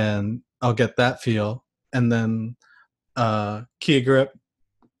 and I'll get that feel. And then Key Grip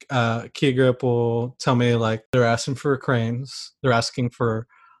will tell me they're asking for cranes, they're asking for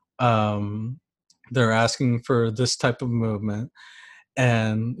this type of movement,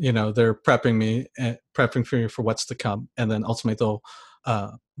 and they're prepping for me for what's to come. And then ultimately they'll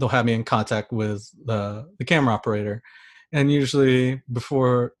have me in contact with the camera operator. And usually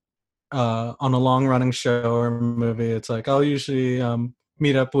before on a long running show or movie, it's I'll usually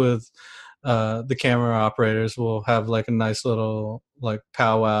meet up with the camera operators. Will have a nice little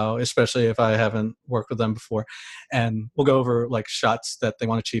powwow, especially if I haven't worked with them before, and we'll go over shots that they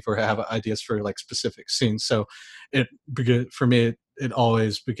want to achieve or have ideas for specific scenes. So for me it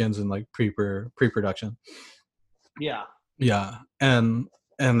always begins in pre-production. Yeah, Yeah, and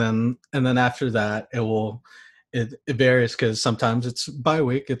then after that, it varies because sometimes it's by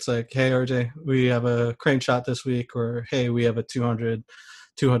week. It's like, hey RJ, we have a crane shot this week, or hey, we have a 200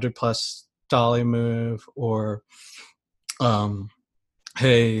 plus dolly move, or um,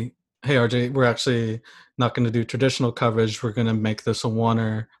 hey RJ, we're actually not going to do traditional coverage. We're going to make this a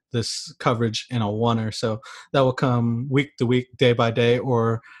oneer, this coverage in a oneer. So that will come week to week, day by day,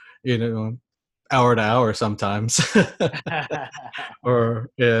 or you know, hour to hour sometimes. Or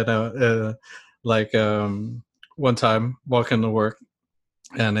like one time walking to work,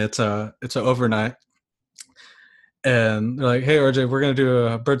 and it's a overnight, and they're like, hey RJ, we're gonna do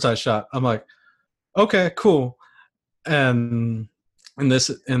a bird's eye shot. I'm like, okay, cool. And in this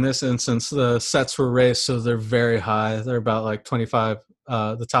instance, the sets were raised, so they're very high. They're about like 25.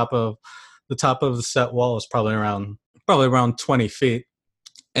 The top of the set wall is probably around 20 feet.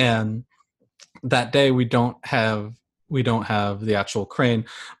 And that day we don't have the actual crane,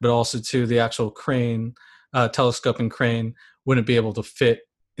 but also too the actual crane, telescoping crane wouldn't be able to fit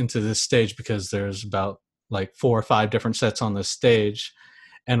into this stage because there's about like 4 or 5 different sets on this stage.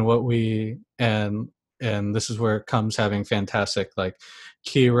 And what we and this is where it comes having fantastic like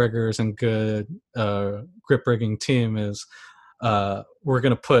key riggers and good grip rigging team is we're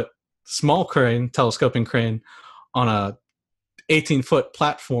going to put small crane, telescoping crane, on a 18-foot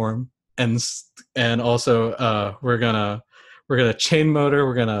platform, and also we're gonna chain motor,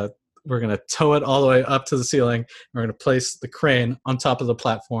 we're gonna tow it all the way up to the ceiling. We're gonna place the crane on top of the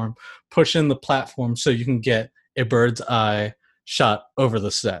platform, push in the platform so you can get a bird's eye shot over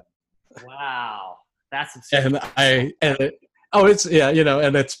the set. Wow, that's And insane. I and it, oh, it's yeah,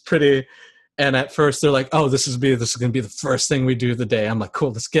 and it's pretty. And at first they're like, oh, this is gonna be the first thing we do of the day. I'm like,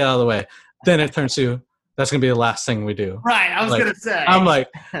 cool, let's get out of the way. Then it turns to that's gonna be the last thing we do. Right, I was Like gonna say. I'm like,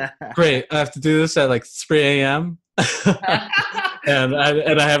 great, I have to do this at like 3 a.m. And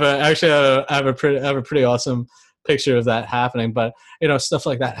I have a pretty awesome picture of that happening. But stuff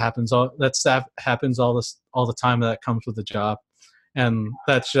like that happens. All that stuff happens all the time. That comes with the job, and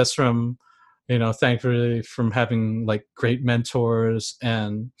that's just from thankfully from having like great mentors,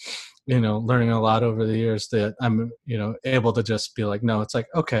 and learning a lot over the years, that I'm able to just be like, no, it's like,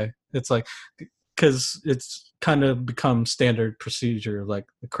 okay, it's like, because it's kind of become standard procedure, like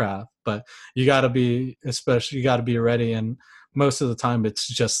the craft. But you got to be ready, and most of the time it's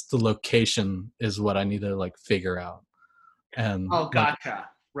just the location is what I need to like figure out. And Oh, like, gotcha.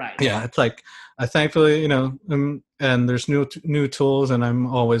 Right. yeah, it's like I thankfully, and there's new tools, and I'm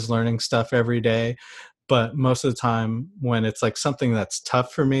always learning stuff every day. But most of the time, when it's like something that's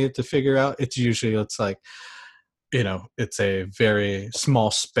tough for me to figure out, it's like it's a very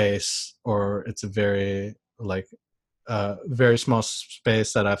small space, or it's a very small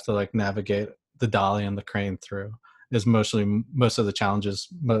space that I have to like navigate the dolly and the crane through. Is mostly most of the challenges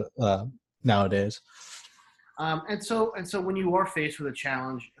nowadays. And so when you are faced with a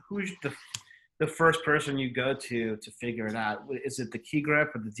challenge, who's the first person you go to figure it out? Is it the key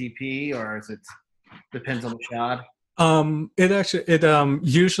grip or the DP, or is it depends on the shot?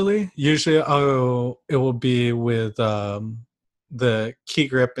 Usually it will be with the key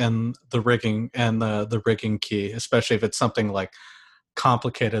grip and the rigging, and the rigging key, especially if it's something like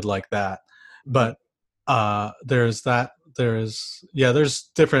complicated like that. But there's different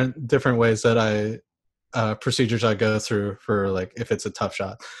ways that procedures I go through for like if it's a tough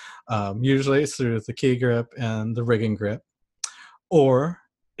shot. Usually it's through the key grip and the rigging grip, or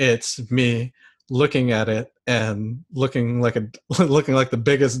it's me looking at it and looking like the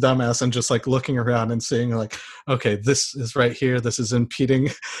biggest dumbass, and just like looking around and seeing like, okay, this is right here, this is impeding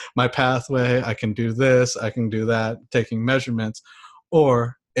my pathway, I can do this, I can do that, taking measurements.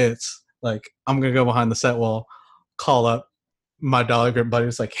 Or it's like I'm gonna go behind the set wall, call up my dolly grip buddy.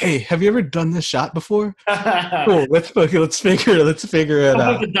 It's like, hey, have you ever done this shot before? Cool, let's figure it Up with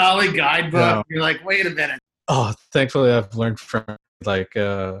out. the Dolly guidebook. Yeah. You're like, wait a minute. Oh, thankfully I've learned from like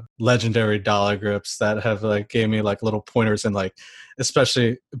legendary dollar grips that have like gave me like little pointers, and like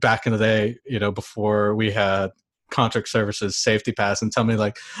especially back in the day, before we had contract services safety pass, and tell me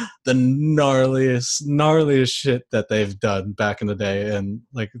like the gnarliest shit that they've done back in the day. And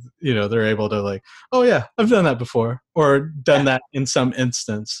like they're able to like, oh yeah, I've done that before, or done Yeah. that in some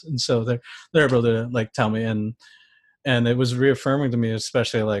instance. And so they're able to like tell me, and it was reaffirming to me,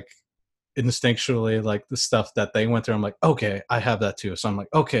 especially like instinctually, like the stuff that they went through. I'm like, okay, I have that too. So I'm like,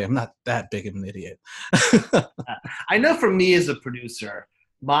 okay, I'm not that big of an idiot. I know for me as a producer,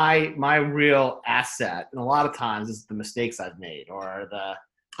 my real asset, and a lot of times, is the mistakes I've made, or the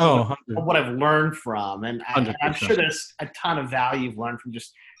Oh, what I've learned from. And I'm 100%. sure there's a ton of value you've learned from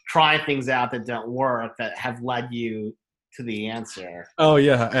just trying things out that don't work, that have led you to the answer. Oh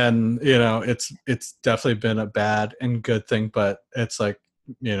yeah, and it's definitely been a bad and good thing, but it's like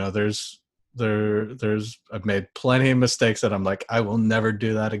there's I've made plenty of mistakes that I'm like I will never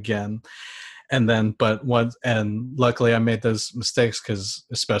do that again. And then but once, and luckily I made those mistakes because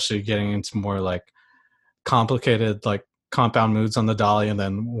especially getting into more like complicated like compound moods on the dolly, and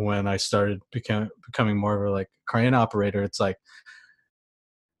then when I started becoming more of a like crane operator, it's like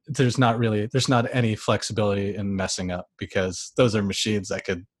there's not any flexibility in messing up because those are machines that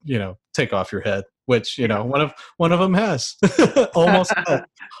could take off your head, which one of them has almost has,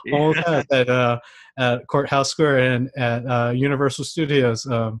 almost Yeah. has at Courthouse Square and at Universal Studios.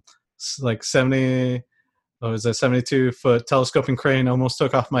 Like 70 what was a 72-foot telescoping crane almost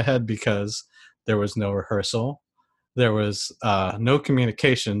took off my head because there was no rehearsal, there was no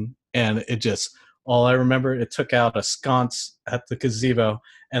communication, and it just all I remember, it took out a sconce at the gazebo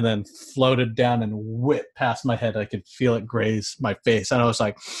and then floated down and whipped past my head. I could feel it graze my face, and I was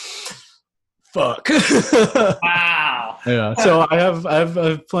like, "Fuck!" Wow. Yeah. So I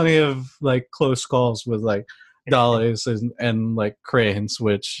have plenty of like close calls with like dollies and like cranes,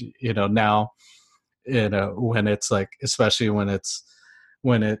 which now when it's like, especially when it's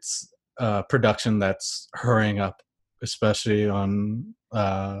production that's hurrying up, especially on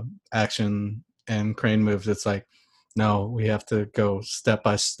action and crane moves, it's like, no, we have to go step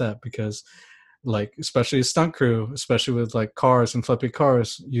by step because like especially a stunt crew, especially with like cars and flippy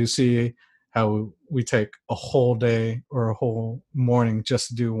cars, you see how we take a whole day or a whole morning just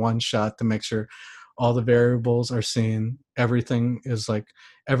to do one shot to make sure all the variables are seen, everything is like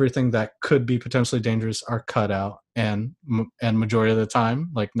everything that could be potentially dangerous are cut out, and majority of the time,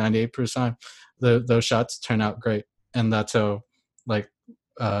 like 98% those shots turn out great. And that's how like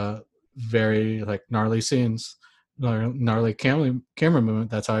uh very like gnarly scenes, gnarly camera movement,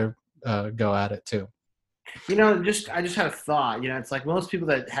 that's how I go at it too. I just had a thought. It's like most people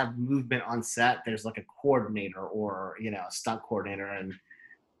that have movement on set, there's like a coordinator or a stunt coordinator,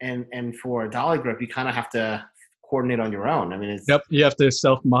 and for a dolly grip, you kind of have to coordinate on your own. I mean, it's Yep, you have to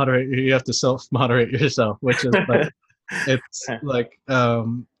self moderate yourself, which is like it's like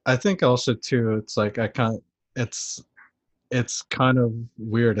I think also too, it's like it's it's kind of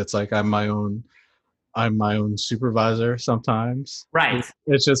weird. It's like I'm my own supervisor sometimes. right.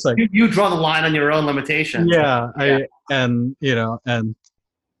 It's just like, You draw the line on your own limitations. yeah, Yeah. I and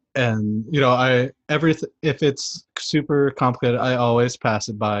I everything, if it's super complicated, I always pass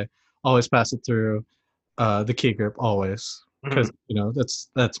it by, always pass it through the key grip, always, Mhm. because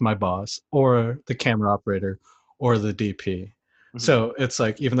that's my boss or the camera operator or the DP. Mhm. So it's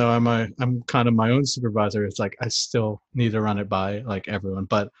like, even though I'm kind of my own supervisor, it's like I still need to run it by like everyone.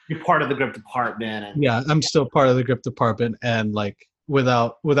 But You're part of the grip department, and yeah, I'm still part of the grip department, and like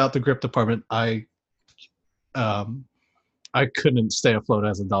without the grip department, um I couldn't stay afloat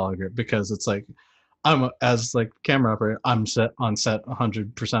as a dollar grip, because it's like as like camera operator, I'm on set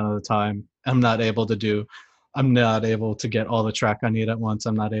 100% of the time. I'm not able to get all the track I need at once.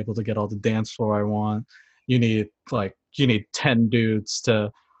 I'm not able to get all the dance floor I want. You need 10 dudes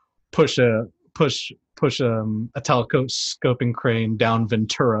to push a telescoping crane down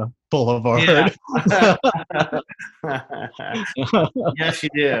Ventura yeah. Boulevard. Yes, you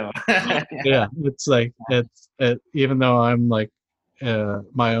do. Yeah, it's like even though I'm like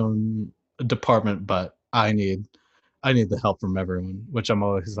my own department, but I need the help from everyone, which I'm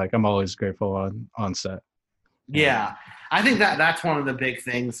always grateful on set. Yeah. Yeah, I think that's one of the big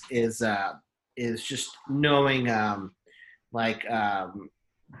things is just knowing like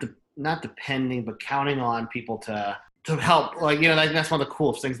not depending but counting on people to help, like like that's one of the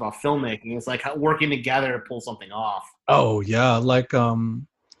coolest things about filmmaking is like working together to pull something off. Oh yeah, like one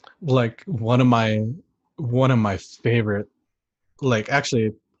of my favorite, like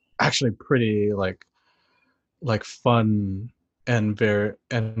actually pretty like fun and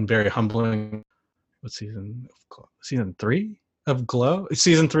very humbling. What season 3 of Glow?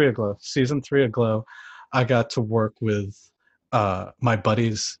 Season 3 of Glow. I got to work with my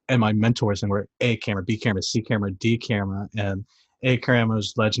buddies and my mentors, and we're A camera, B camera, C camera, D camera. And A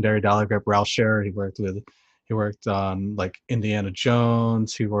camera's legendary dollar grip Ralph Scherer. He worked on like Indiana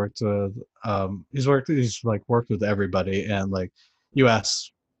Jones. He's like worked with everybody. And like, you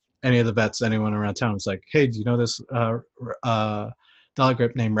ask any of the vets, anyone around town, it's like, hey, do you know this dollar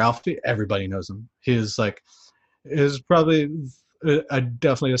grip named Ralphie? Everybody knows him. He's like, is probably I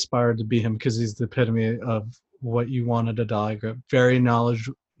definitely aspired to be him, because he's the epitome of what you wanted a dolly grip. Very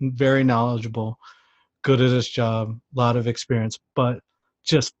knowledgeable, good at his job, a lot of experience, but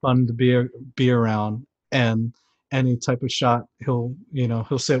just fun to be around. And any type of shot, he'll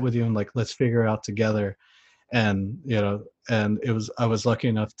sit with you and like, let's figure it out together. and and I was lucky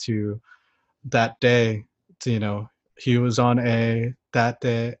enough to that day to, he was on that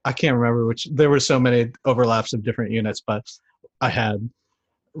day. I can't remember which. There were so many overlaps of different units, but I had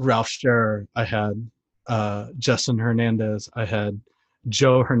Ralph Scherer, I had Justin Hernandez, I had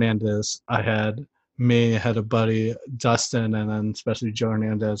Joe Hernandez, I had me, I had a buddy Dustin, and then especially Joe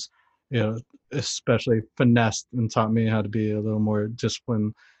Hernandez, especially finessed and taught me how to be a little more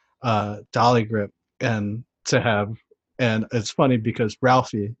disciplined dolly grip, and to have. And it's funny because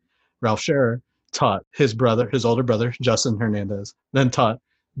Ralph Scherer taught his older brother Justin Hernandez, then taught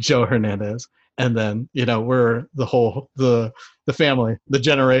Joe Hernandez, and then we're the family, the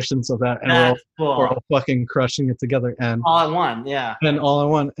generations of that, and That's we're cool. all fucking crushing it together, and All at one, yeah. and all in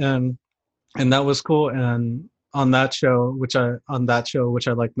one, and that was cool. And on that show, which I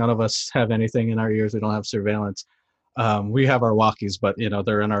like, none of us have anything in our ears. We don't have surveillance. We have our walkies, but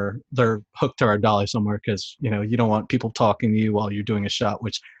they're hooked to our dolly somewhere, because you don't want people talking to you while you're doing a shot,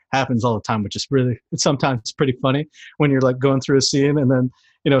 which happens all the time, which is it's sometimes pretty funny when you're like going through a scene, and then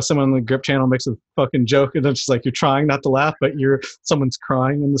someone on the grip channel makes a fucking joke, and it's like you're trying not to laugh, but someone's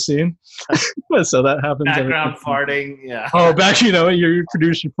crying in the scene. So that happens. Background farting, yeah. Oh, back, your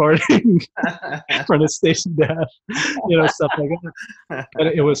producer farting in front of station dash, stuff like that. And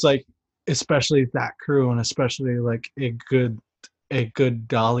it was like, especially that crew, and especially like a good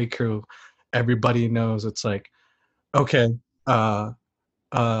dolly crew, everybody knows it's like, okay,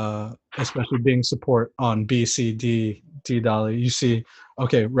 especially being support on B, C, D dolly, you see,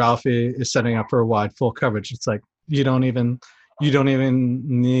 okay, Ralphie is setting up for a wide full coverage. It's like you don't even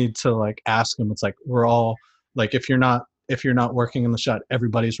need to like ask him. It's like we're all like, if you're not working in the shot,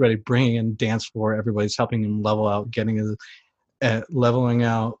 everybody's ready, bringing in dance floor, everybody's helping him level out, leveling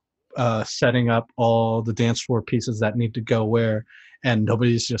out, setting up all the dance floor pieces that need to go where, and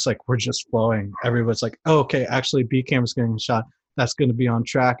nobody's just like, we're just flowing. Everybody's like, oh, okay, actually B camera's getting shot, that's going to be on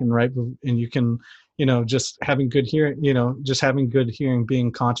track, and right, and you can, just having good hearing,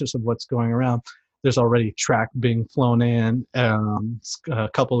 being conscious of what's going around. There's already track being flown in. A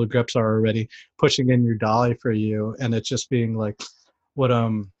couple of grips are already pushing in your dolly for you, and it's just being like, what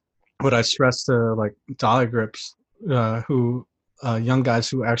I stress to like dolly grips, who young guys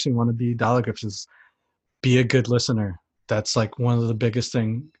who actually want to be dolly grips, is be a good listener. That's like one of the biggest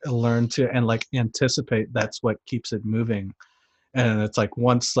thing. Learn to, and like anticipate. That's what keeps it moving. And it's like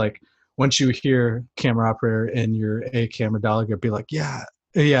once you hear camera operator in your A camera dolly grip, be like, yeah,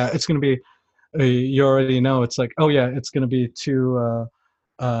 it's gonna be. You already know. It's like, oh yeah, it's gonna be two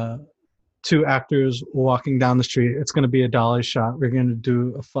actors walking down the street. It's gonna be a dolly shot. We're gonna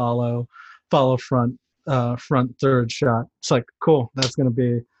do a follow front third shot. It's like, cool. That's gonna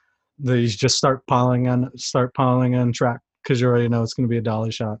be. You just start piling on track, because you already know it's gonna be a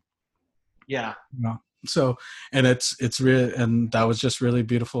dolly shot. Yeah. So, and it's really, and that was just really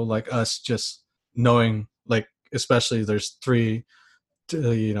beautiful, like us just knowing, like, especially there's three,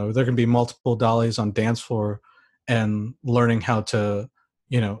 there can be multiple dollies on dance floor, and learning how to,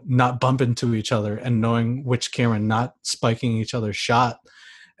 not bump into each other, and knowing which camera not spiking each other's shot.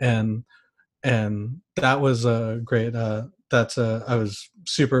 And that was a great, I was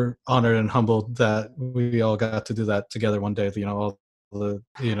super honored and humbled that we all got to do that together one day, all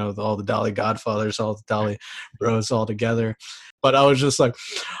the dolly godfathers, all the dolly bros all together. But I'm just like,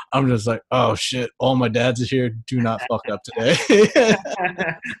 oh shit, all my dads are here, do not fuck up today.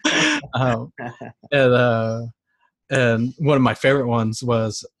 And one of my favorite ones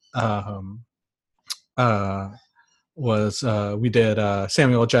was we did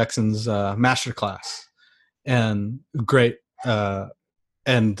Samuel Jackson's Masterclass, and great,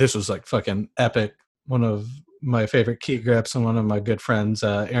 and this was like fucking epic. One of my favorite key grips, and one of my good friends,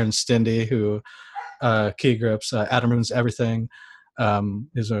 Aaron Stindy, who key grips Adam Ruins Everything.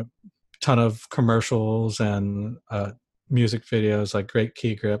 There's a ton of commercials and music videos, like great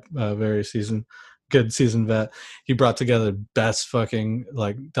key grip, very good seasoned vet. He brought together best fucking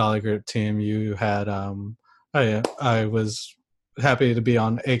like dolly grip team. You had I was happy to be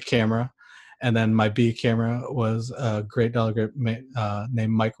on A camera, and then my B camera was a great dolly grip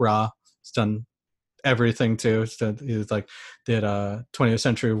named Mike Ra. He's done everything too. He's like did 20th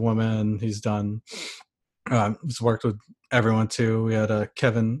Century Woman. He's done. He's worked with everyone too. We had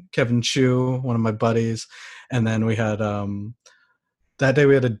Kevin Chu, one of my buddies, and then we had that day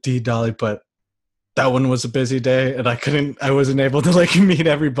we had a D dolly, but that one was a busy day, and I wasn't able to like meet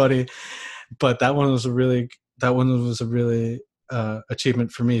everybody. But that one was a really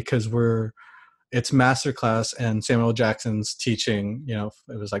achievement for me, because it's masterclass, and Samuel Jackson's teaching. It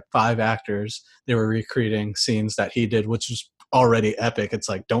was like 5 actors. They were recreating scenes that he did, which was already epic. It's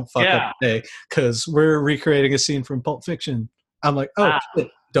like, don't fuck up today, because we're recreating a scene from Pulp Fiction. I'm like, oh shit,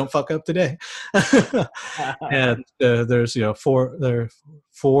 don't fuck up today. And there's four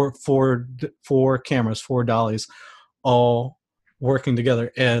cameras, 4 dollies, all working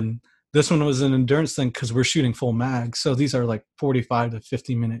together. And this one was an endurance thing because we're shooting full mag, so these are like 45 to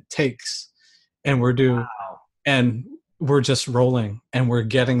 50 minute takes, and and we're just rolling, and we're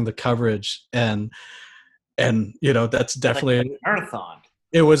getting the coverage, and that's definitely like a marathon.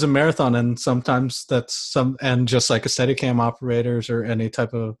 It was a marathon, and sometimes and just like a Steadicam operators or any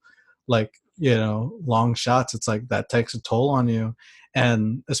type of long shots, it's like that takes a toll on you.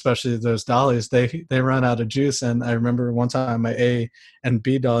 And especially those dollies, they run out of juice. And I remember one time my A and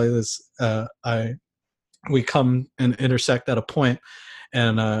B dolly we come and intersect at a point,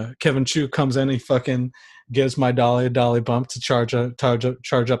 and Kevin Chu comes in, he fucking gives my dolly a dolly bump to charge up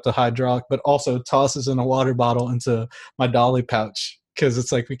the hydraulic, but also tosses in a water bottle into my dolly pouch, because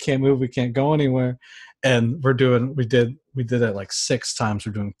it's like we can't move, we can't go anywhere. And we did it like 6 times.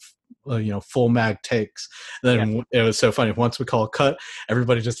 We're doing full mag takes. And then it was so funny. Once we call a cut,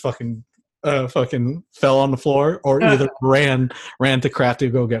 everybody just fucking fell on the floor, or either ran to Crafty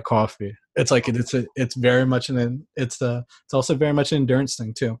to go get coffee. It's like it's very much it's also very much an endurance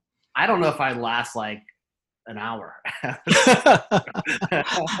thing too. I don't know if I'd last like an hour.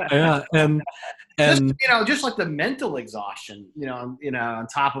 Yeah, and just like the mental exhaustion, on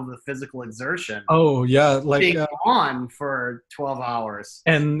top of the physical exertion. Oh yeah, like being on for 12 hours,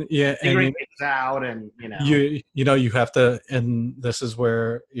 and figuring things out, and you have to, and this is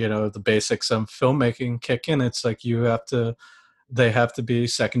where the basics of filmmaking kick in. It's like they have to be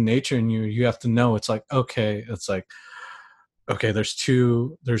second nature, and you have to know. It's like, okay, there's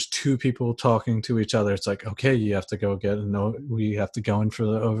two people talking to each other. It's like, okay, you have to go we have to go in for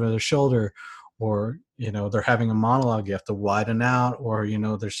over their shoulder, or they're having a monologue, you have to widen out, or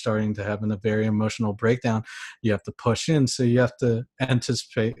they're starting to have a very emotional breakdown, you have to push in. So you have to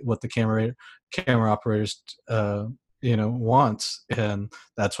anticipate what the camera operators wants, and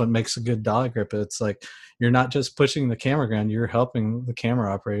that's what makes a good dolly grip. It's like you're not just pushing the camera ground, you're helping the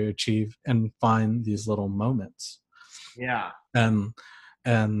camera operator achieve and find these little moments. Yeah. And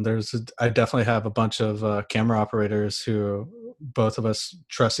I definitely have a bunch of camera operators who both of us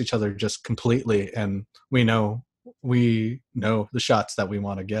trust each other just completely, and we know the shots that we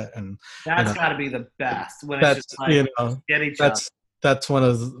want to get. And that's got to be the best when it's just like get each other. That's one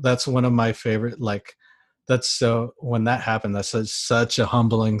of my favorite. When that happened, that's such a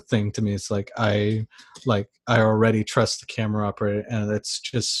humbling thing to me. It's like I already trust the camera operator, and it's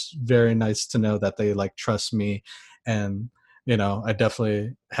just very nice to know that they trust me. And I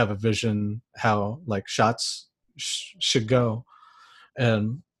definitely have a vision how shots should go.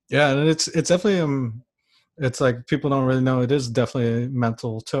 And and it's definitely it's like people don't really know, it is definitely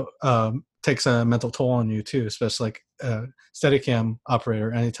takes a mental toll on you too, especially Steadicam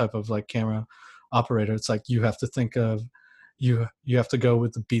operator, any type of camera operator. It's like you have to think of you have to go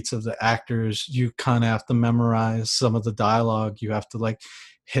with the beats of the actors. You kind of have to memorize some of the dialogue. You have to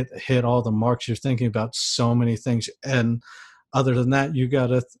hit all the marks. You're thinking about so many things, and other than that, you got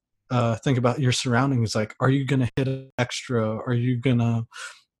to think about your surroundings. Like, are you gonna hit an extra? Are you gonna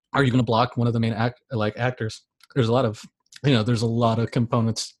block one of the main actors? There's a lot of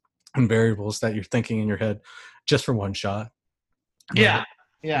components and variables that you're thinking in your head just for one shot. Yeah.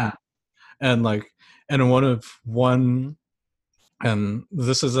 And and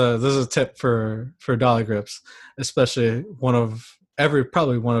this is a tip for dolly grips, especially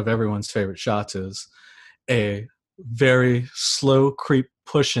probably one of everyone's favorite shots is a very slow creep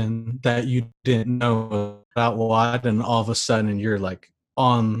push-in that you didn't know about wide, and all of a sudden you're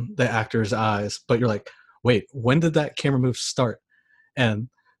on the actor's eyes, but you're like, wait, when did that camera move start? And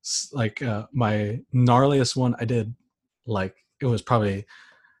my gnarliest one I did, it was probably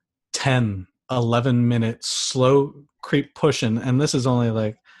 10-11 minute slow creep pushing, and this is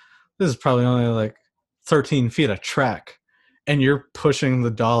probably only 13 feet of track, and you're pushing the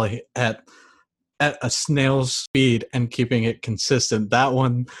dolly at a snail's speed and keeping it consistent.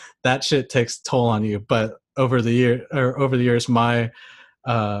 That shit takes a toll on you. But over the years, my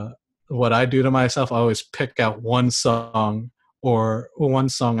what I do to myself, I always pick out one song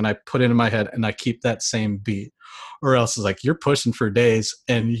and I put it in my head and I keep that same beat, or else it's you're pushing for days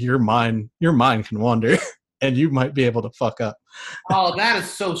and your mind can wander and you might be able to fuck up. Oh, that is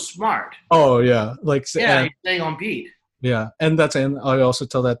so smart. Oh yeah. You're staying on beat. Yeah. And I also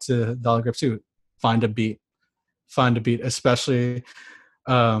tell that to dolly grip too. Find a beat, especially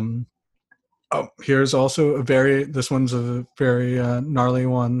Oh, here's also this one's a very gnarly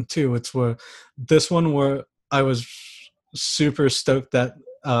one too. It's where this one where I was super stoked that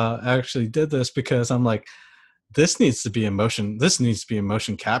I actually did this because I'm like, this needs to be a motion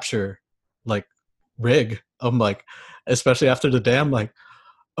capture like rig. I'm like, especially after the day, I'm like,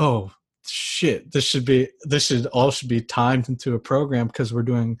 oh shit, this should be timed into a program because we're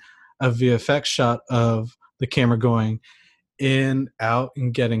doing a VFX shot of the camera going in, out,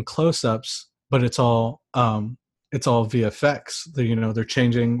 and getting close-ups, but it's all VFX. They're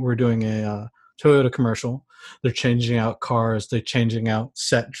changing. We're doing a Toyota commercial. They're changing out cars. They're changing out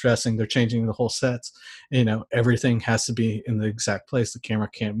set dressing. They're changing the whole sets. Everything has to be in the exact place. The camera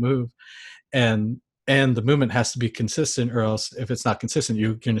can't move, and the movement has to be consistent, or else if it's not consistent,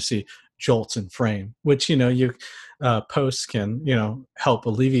 you're going to see jolts in frame, which you posts can help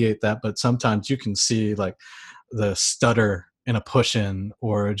alleviate that, but sometimes you can see like the stutter in a push in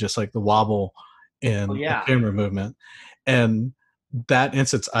or just like the wobble in the camera movement. And that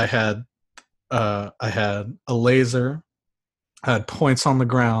instance, I had a laser, I had points on the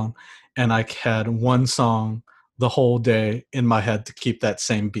ground, and I had one song the whole day in my head to keep that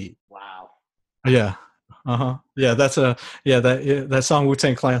same beat. Wow. Yeah. Yeah, that song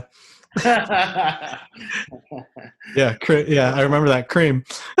Wu-Tang Clan. Yeah, I remember that Cream.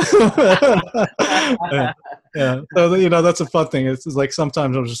 Yeah. So that's a fun thing. It's like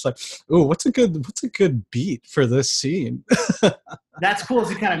sometimes I'm just like, "Ooh, what's a good beat for this scene?" That's cool.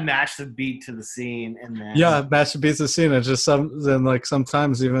 So you kind of match the beat to the scene, and then match the beat to the scene. It's just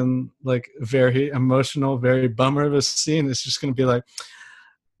sometimes even like very emotional, very bummer of a scene. It's just going to be like,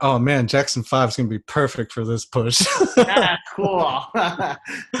 oh man, Jackson 5 is going to be perfect for this push. Cool.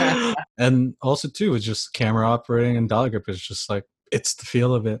 And also too, with just camera operating and dolly grip, it's just like, it's the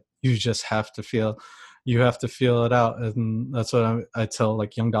feel of it. You just have to feel it out. And that's what I tell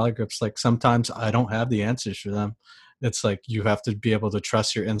like young dolly grips. Like sometimes I don't have the answers for them. It's like, you have to be able to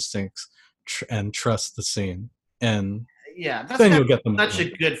trust your instincts and trust the scene. And then you'll get them. Such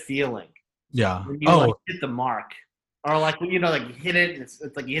a good feeling. Yeah. When you hit the mark. Or like when you hit it, it's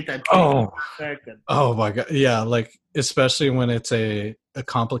like you hit that. Oh my god, yeah! Like especially when it's a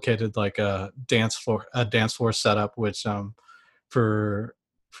complicated like a dance floor setup, which for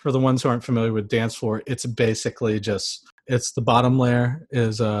the ones who aren't familiar with dance floor, it's basically it's the bottom layer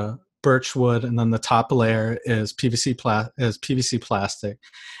is birch wood, and then the top layer is PVC plastic,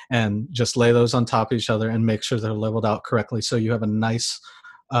 and just lay those on top of each other and make sure they're leveled out correctly, so you have a nice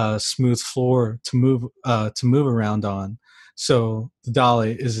smooth floor to move around on. So the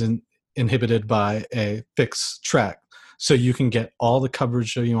dolly isn't inhibited by a fixed track. So you can get all the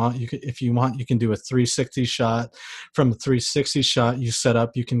coverage that you want. If you want, you can do a 360 shot. From the 360 shot, you set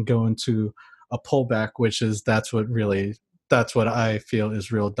up, you can go into a pullback, that's what I feel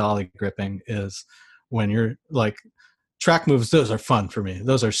is real dolly gripping, is when you're like, track moves, those are fun for me.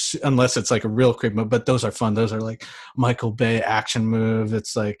 Those are, unless it's like a real quick move, but those are fun. Those are like Michael Bay action move.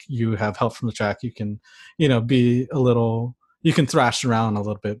 It's like you have help from the track. You can, be a little, you can thrash around a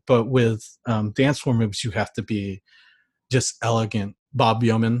little bit. But with dance floor moves, you have to be just elegant. Robert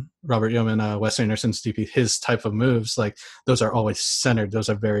Yeoman, Wes Anderson's DP, his type of moves, like those are always centered. Those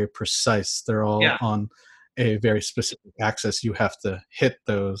are very precise. They're all on a very specific axis. You have to hit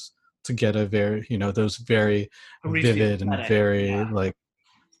those to get a very, those very vivid and very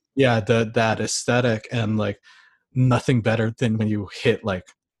that aesthetic, and like nothing better than when you hit like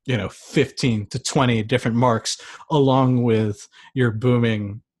 15 to 20 different marks along with your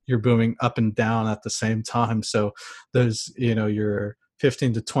booming up and down at the same time. So those your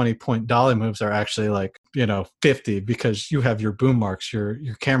 15 to 20 point dolly moves are actually like 50, because you have your boom marks, your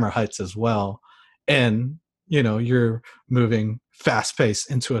camera heights as well, and you're moving fast pace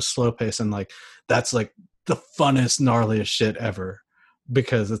into a slow pace, and like that's like the funnest, gnarliest shit ever,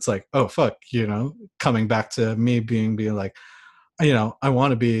 because it's like, oh fuck, coming back to me being like, I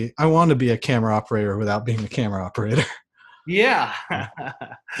want to be a camera operator without being a camera operator. Yeah.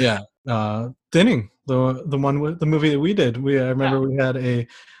 Thinning, the one with the movie that we did, I remember we had a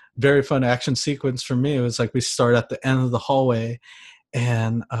very fun action sequence. For me, it was like we start at the end of the hallway,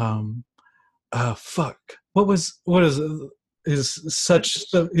 and he's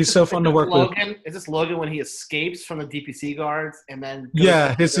so fun to work Logan? with. Is this Logan when he escapes from the DPC guards and then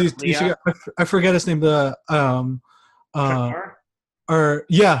I forget his name, our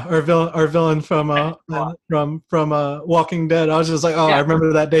villain from Walking Dead. I was just like, I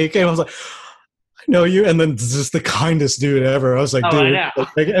remember that day he came. I was like, I know you, and then just the kindest dude ever. I was like, dude,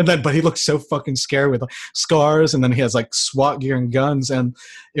 and then but he looked so fucking scared with like, scars, and then he has like SWAT gear and guns, and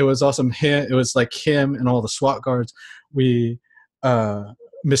it was awesome. It was like him and all the SWAT guards. We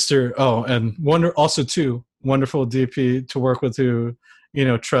Mr. Oh, and also too wonderful DP to work with, who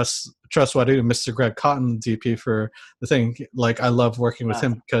trust what I do, Mr. Greg Cotton, DP for the thing. Like I love working with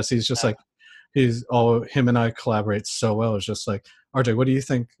him because he's just like him and I collaborate so well. It's just like, RJ, what do you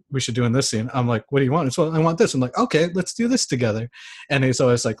think we should do in this scene? I'm like, what do you want? It's, well, I want this. I'm like, okay, let's do this together. And he's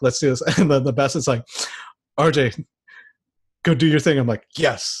always like, let's do this. And then the best is like, RJ, go do your thing. I'm like,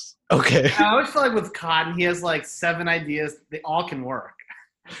 yes, okay. I always feel like with Cotton, he has like 7 ideas. They all can work.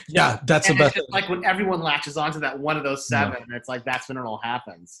 Yeah, that's and the best. It's just like when everyone latches onto that one of those 7, it's like that's when it all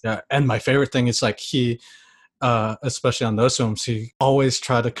happens. Yeah, and my favorite thing is like he, especially on those films, he always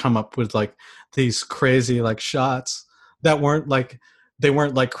tried to come up with like these crazy like shots that weren't like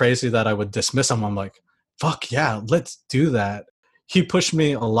crazy that I would dismiss them. I'm like, fuck yeah, let's do that. He pushed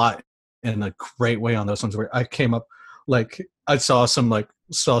me a lot in a great way on those ones where I came up, like I saw some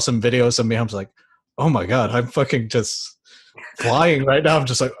videos of me. I was like, oh my God, I'm fucking just flying right now. I'm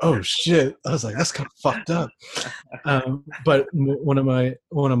just like, oh shit. I was like, that's kind of fucked up. But one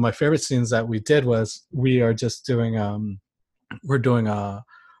of my favorite scenes that we did was we're doing a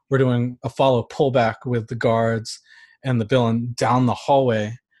follow pullback with the guards and the villain down the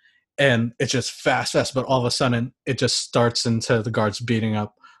hallway, and it's just fast, but all of a sudden it just starts into the guards beating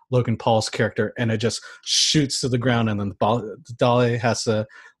up Logan Paul's character, and it just shoots to the ground, and then the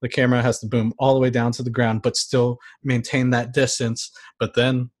camera has to boom all the way down to the ground, but still maintain that distance. But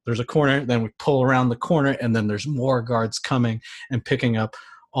then there's a corner, then we pull around the corner, and then there's more guards coming and picking up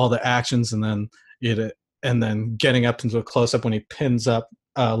all the actions, and then getting up into a close-up when he pins up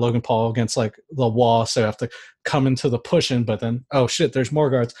Logan Paul against like the wall, so you have to come into the push-in, but then, oh shit, there's more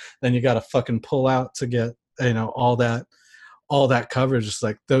guards. Then you got to fucking pull out to get, all that coverage. Is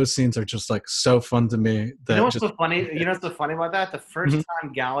like, those scenes are just like so fun to me. You know what's so funny? You know what's so funny about that? The first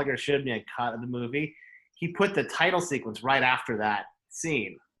time Gallagher showed me a cut of the movie, he put the title sequence right after that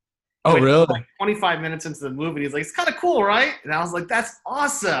scene. Oh, really? Like 25 minutes into the movie, he's like, "It's kind of cool, right?" And I was like, "That's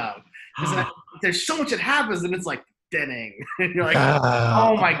awesome." There's so much that happens, and it's like, "Dang!" And you're like,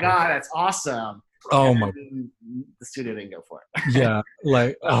 "Oh my God, that's awesome." Oh my! The studio didn't go for it. Yeah,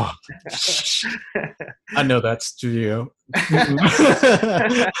 like I know that studio.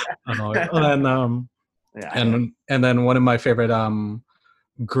 And then one of my favorite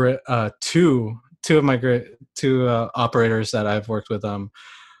two of my great operators that I've worked with,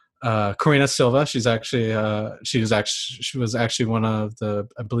 Karina Silva. She was actually one of the,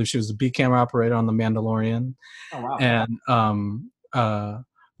 I believe she was the B camera operator on The Mandalorian. Oh wow! And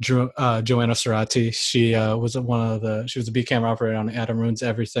Joanna Cerati, she was a B camera operator on Adam Ruins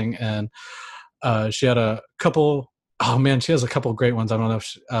Everything, and she had a couple. Oh man, she has a couple great ones. I don't know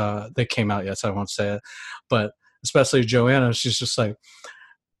if they came out yet, so I won't say it. But especially Joanna, she's just like,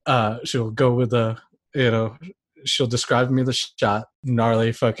 she'll go with she'll describe me the shot,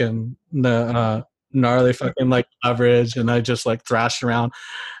 gnarly fucking like coverage, and I just like thrash around.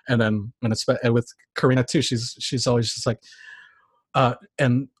 And then when it's with Karina too, she's always just like.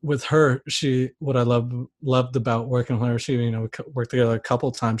 And with her, what I loved about working with her, we worked together a couple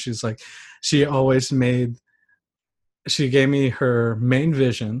of times. She's like, she gave me her main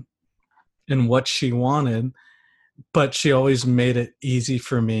vision and what she wanted, but she always made it easy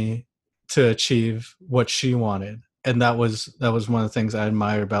for me to achieve what she wanted. And that was one of the things I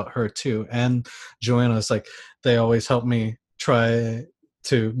admire about her too. And Joanna's like, they always help me try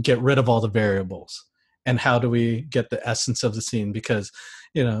to get rid of all the variables. And how do we get the essence of the scene? Because,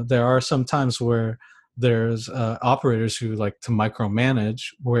 there are some times where there's operators who like to micromanage,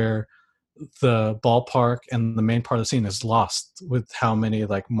 where the ballpark and the main part of the scene is lost with how many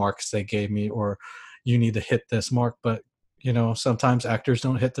like marks they gave me, or you need to hit this mark. But, sometimes actors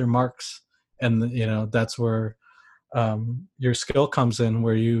don't hit their marks. And, that's where your skill comes in,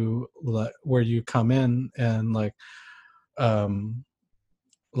 where you come in and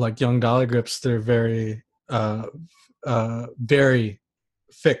like young dolly grips, they're very very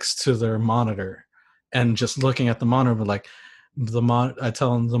fixed to their monitor and just looking at the monitor. But like I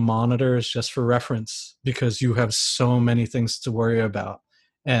tell them the monitor is just for reference, because you have so many things to worry about.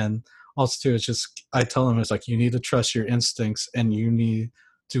 And also too, it's just, I tell them, it's like, you need to trust your instincts, and you need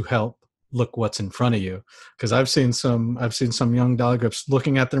to help look what's in front of you. Because I've seen some young dolly grips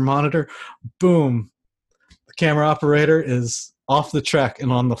looking at their monitor, boom, the camera operator is off the track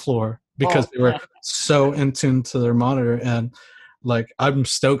and on the floor, because they were so in tune to their monitor. And like, I'm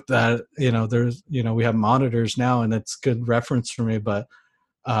stoked that, there's, we have monitors now, and it's good reference for me. But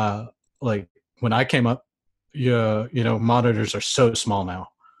like when I came up, monitors are so small now.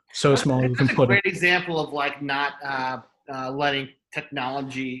 So small. You can put a great example of like not letting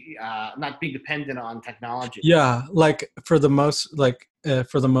technology, not being dependent on technology. Yeah. Like for the most, like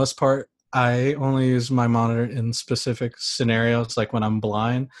for the most part, I only use my monitor in specific scenarios, like when I'm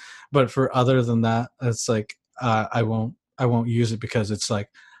blind. But for other than that, it's like I won't use it because it's like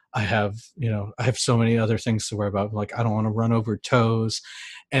I have so many other things to worry about. Like I don't want to run over toes,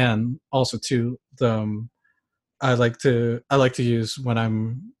 and also too I like to use when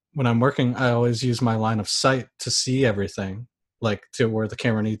I'm working. I always use my line of sight to see everything, like to where the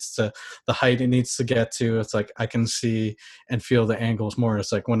camera needs to, the height it needs to get to. It's like I can see and feel the angles more.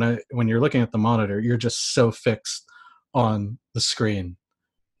 It's like when you're looking at the monitor, you're just so fixed on the screen.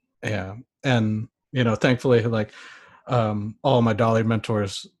 Yeah, and thankfully, like all my Dolly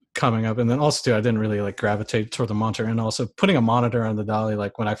mentors coming up, and then also too, I didn't really like gravitate toward the monitor, and also putting a monitor on the Dolly.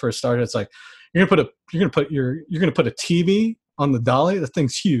 Like when I first started, it's like you're gonna put a TV on the Dolly. That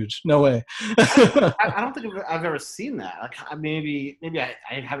thing's huge. No way. I don't think I've ever seen that. Like maybe I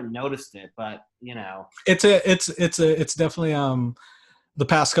haven't noticed it, but It's definitely the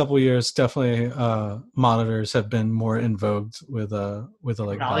past couple of years, definitely monitors have been more in vogue with a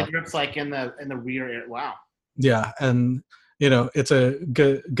like Dolly grips like in the rear. Wow. Yeah, and it's a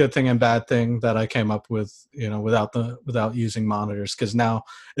good thing and bad thing that I came up with, without using monitors, because now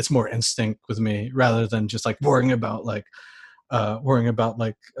it's more instinct with me rather than just like worrying about the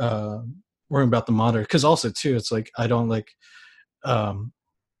monitor. Because also too, it's like I don't want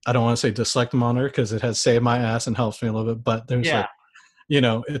to say dislike the monitor because it has saved my ass and helps me a little bit, but there's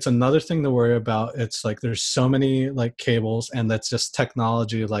it's another thing to worry about. It's like there's so many like cables, and that's just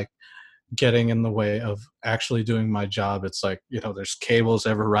technology like getting in the way of actually doing my job. It's like there's cables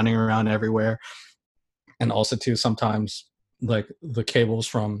ever running around everywhere, and also too sometimes like the cables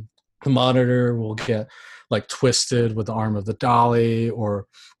from the monitor will get like twisted with the arm of the Dolly, or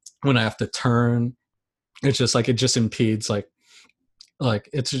when I have to turn, it's just like it just impedes like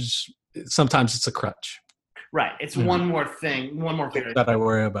it's just sometimes it's a crutch. Right. It's one more thing that I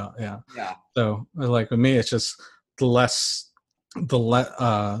worry about. Yeah. Yeah. So like with me, it's just the less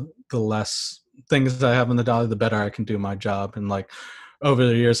things I have in the Dolly, the better I can do my job. And like over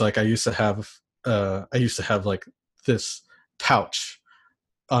the years, like I used to have like this pouch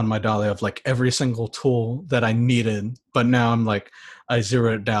on my Dolly of like every single tool that I needed, but now I'm like I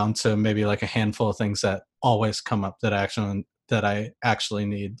zero it down to maybe like a handful of things that always come up that I actually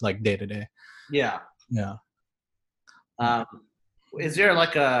need like day to day. Yeah. Yeah. Is there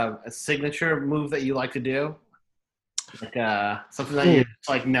like a signature move that you like to do? Like something that you're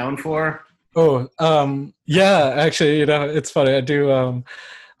like known for? Yeah, actually, it's funny. I do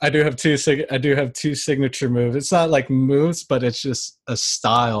have two signature moves. It's not like moves, but it's just a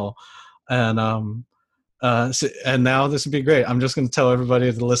style. And and now this would be great. I'm just going to tell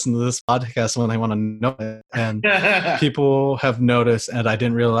everybody to listen to this podcast when they want to know it. And people have noticed, and I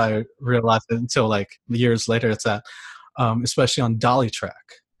didn't realize it until like years later. It's that, especially on Dolly track,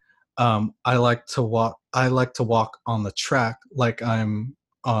 I like to walk on the track like I'm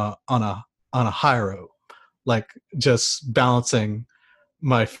on a high rope, like just balancing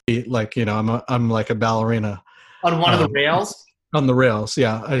my feet, like I'm like a ballerina on one of the rails. On the rails,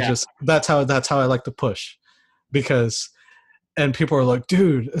 yeah. That's how I like to push, because, and people are like,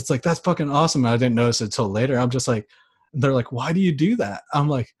 dude, it's like that's fucking awesome. And I didn't notice it until later. I'm just like, they're like, why do you do that? I'm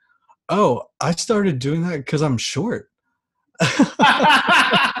like, oh, I started doing that because I'm short.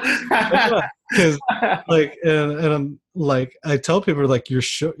 Because like and I'm like I tell people like you're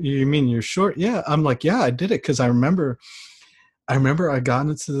short. You mean you're short? Yeah. I'm like, yeah, I did it because I remember I got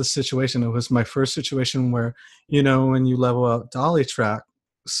into this situation. It was my first situation where when you level out Dolly track,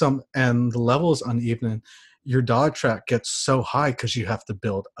 and the level is uneven, your Dolly track gets so high because you have to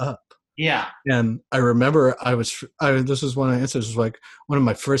build up. Yeah. And I remember this was one of the instances, like one of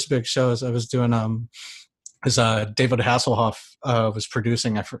my first big shows I was doing. Is David Hasselhoff was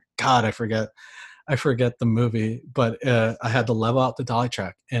producing. I forget the movie, but I had to level out the Dolly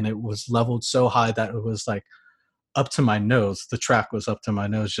track, and it was leveled so high that it was like up to my nose. The track was up to my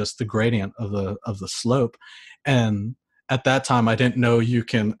nose, just the gradient of the slope. And at that time, I didn't know you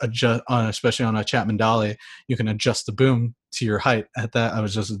can adjust, especially on a Chapman Dolly, you can adjust the boom to your height. At that, I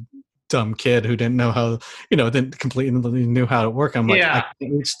was just a dumb kid who didn't know how, didn't completely knew how to work. I'm like, I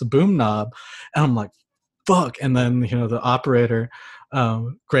can't reach the boom knob, and I'm like, fuck. And then the operator,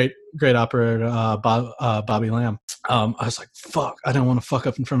 great operator, Bobby Lamb, I was like, fuck, I don't want to fuck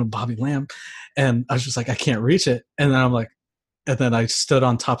up in front of Bobby Lamb. And I was just like, I can't reach it. And then I'm like, and then I stood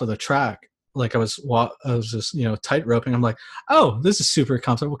on top of the track, like I was just tight roping. I'm like, oh, this is super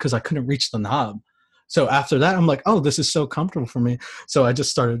comfortable, because I couldn't reach the knob. So after that, I'm like, oh, this is so comfortable for me. So I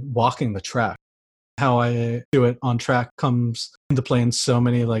just started walking the track. How I do it on track comes into play in so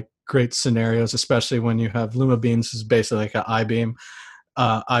many like great scenarios, especially when you have Luma beams is basically like an I-beam.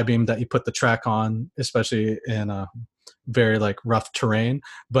 I-beam that you put the track on, especially in a very like rough terrain.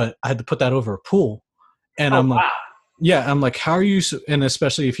 But I had to put that over a pool, and Oh I'm like, wow. yeah, I'm like, how are you? And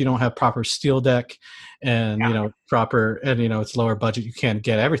especially if you don't have proper steel deck, and proper, and it's lower budget, you can't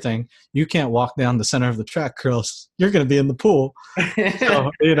get everything. You can't walk down the center of the track, girls. You're going to be in the pool. Yeah.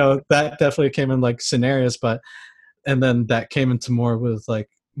 So that definitely came in like scenarios, but and then that came into more with like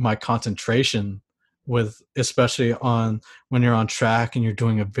my concentration with, especially on when you're on track and you're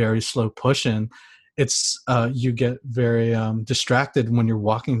doing a very slow push in, it's you get very distracted when you're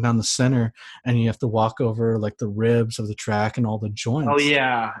walking down the center and you have to walk over like the ribs of the track and all the Oh joints.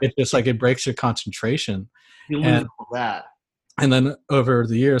 yeah. It's just like it breaks your concentration. You lose and all that. and then over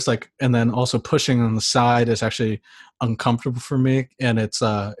the years, like, and then also pushing on the side is actually uncomfortable for me, and it's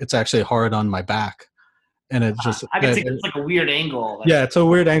actually hard on my back, and it just I can see it's like a weird angle. Like, yeah, it's a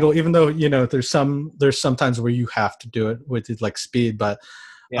weird angle. Even though there's some times where you have to do it with like speed, but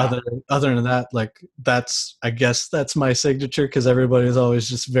yeah. other than that, like I guess that's my signature, because everybody's always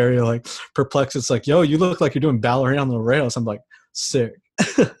just very like perplexed. It's like, yo, you look like you're doing ballerina on the rails. I'm like, sick.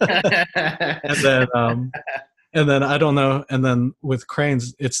 and then and then I don't know. And then with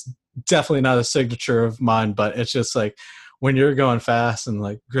cranes, it's definitely not a signature of mine, but it's just like when you're going fast and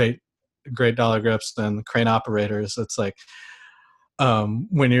like great dollar grips and crane operators, it's like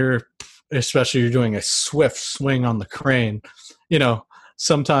when you're, especially you're doing a swift swing on the crane,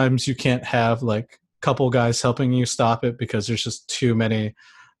 sometimes you can't have like a couple guys helping you stop it because there's just too many,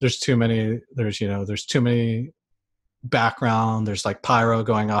 there's too many background, there's like pyro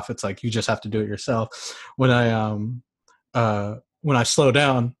going off. It's like you just have to do it yourself. When I slow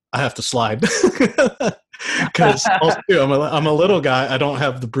down, I have to slide. Because also I'm a little guy. I don't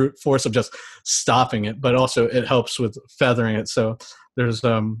have the brute force of just stopping it, but also it helps with feathering it. So there's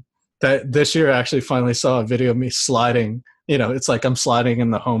that this year I actually finally saw a video of me sliding. It's like I'm sliding in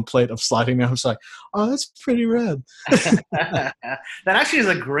the home plate of sliding. I was like, oh, that's pretty rad. That actually is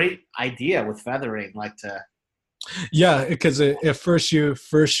a great idea with feathering, like to. Yeah, because at first you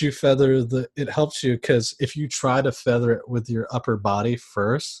feather it helps you, because if you try to feather it with your upper body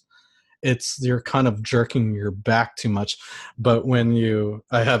first, you're kind of jerking your back too much. But when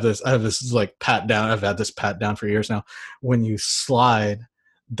I have this like pat down. I've had this pat down for years now. When you slide,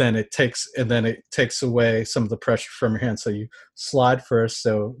 then it takes away some of the pressure from your hand. So you slide first,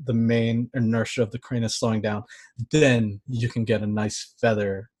 so the main inertia of the crane is slowing down. Then you can get a nice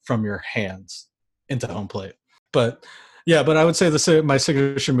feather from your hands into home plate. But yeah, but I would say my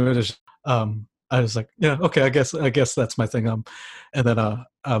signature move is I was like, yeah, okay, I guess that's my thing. And then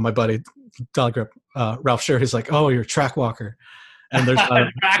my buddy Dolly Grip, Ralph Scher, he's like, oh, you're a track walker, and there's not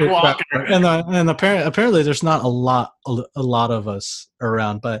Track walker. and apparently there's not a lot of us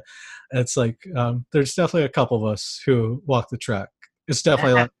around, but it's like there's definitely a couple of us who walk the track. It's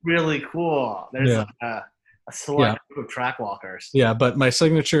definitely That's really cool. There's yeah. a select group of track walkers. Yeah, but my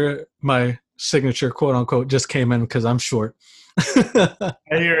signature quote unquote just came in because I'm short. I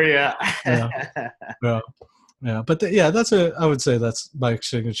hear you. Yeah. But I would say that's my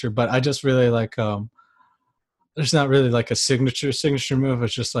signature. But I just really like there's not really like a signature move.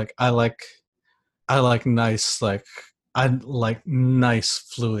 It's just like I like nice, like I like nice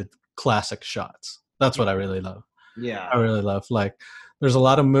fluid classic shots. That's what I really love. Yeah, I really love, like, there's a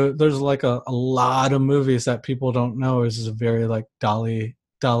lot of there's like a lot of movies that people don't know is very like dolly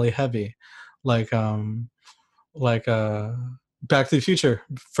heavy, like Back to the Future,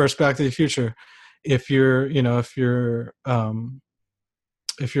 first Back to the Future. If you're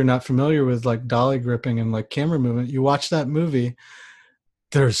not familiar with like dolly gripping and like camera movement, you watch that movie,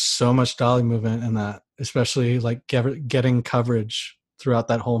 there's so much dolly movement in that, especially like getting coverage throughout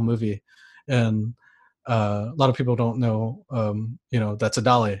that whole movie. And a lot of people don't know, that's a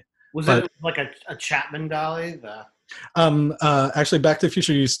dolly. Was it like a Chapman dolly? Actually, Back to the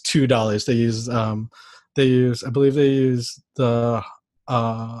Future used two dollies. I believe they used the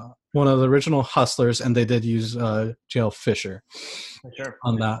one of the original Hustlers, and they did use JL Fisher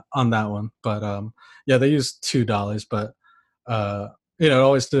on that one. But yeah, they used two dollies. But it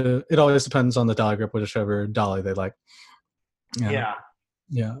always depends on the dolly grip, whichever dolly they like. Yeah.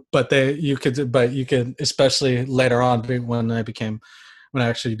 Yeah, but you could, especially later on when I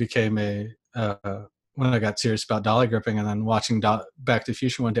actually became when I got serious about dolly gripping, and then watching Back to the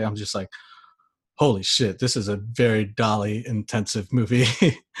Future one day, I'm just like, holy shit, this is a very dolly intensive movie.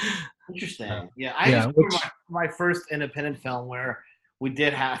 Interesting. Yeah, I just remember my first independent film where we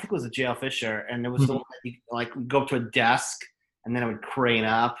did have, I think it was a JL Fisher, and there was like we'd go up to a desk and then it would crane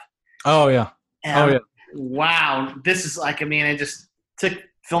up. Oh yeah. And wow, this is like, I mean, it just took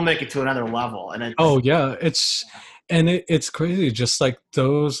filmmaking to another level. And and it's crazy, just like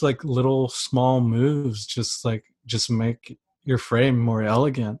those like little small moves just make your frame more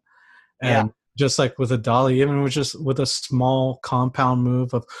elegant. Yeah, And just like with a dolly, even with just with a small compound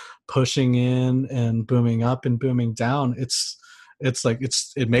move of pushing in and booming up and booming down,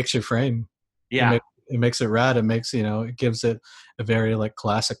 it makes your frame. yeah, It makes it rad. It makes, it gives it a very like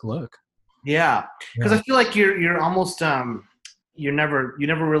classic look. yeah. Because Yeah. I feel like you're almost you never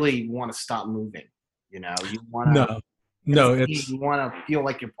really want to stop moving. You want to No, in a no, scene, it's you want to feel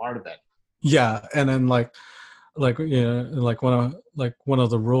like you're part of it. yeah. And then like one of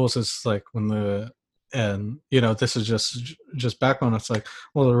the rules is like when the and this is just background. It's like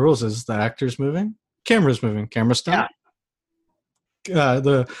one of the rules is the actor's moving, camera Yeah, stop,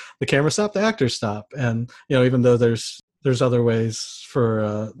 the camera stop, the actor stop. And even though there's other ways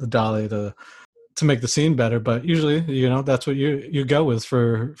for the dolly to make the scene better, but usually that's what you go with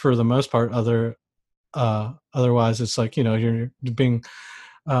for the most part. Otherwise it's like you're being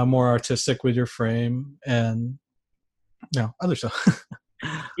more artistic with your frame and other stuff.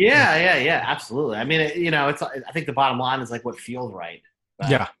 yeah, absolutely. I mean, it's. I think the bottom line is like what feels right. But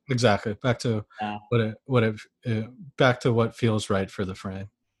Yeah, exactly. Back to uh, uh, back to what feels right for the frame.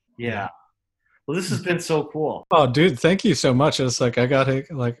 Yeah. yeah. Well, this has been so cool. Oh, dude, thank you so much. It's like I got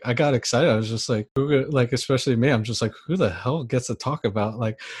excited. I was just like, like especially me. I'm just like, who the hell gets to talk about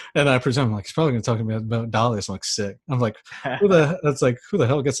like? And I presume like he's probably gonna talk about dollies. I'm like sick. I'm like, who the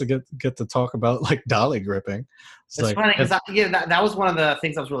hell gets to get to talk about like dolly gripping? It's It's like, funny because that was one of the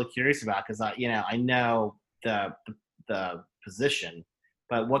things I was really curious about because I know the position,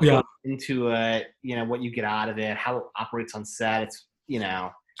 but what yeah. goes into it, what you get out of it, how it operates on set. It's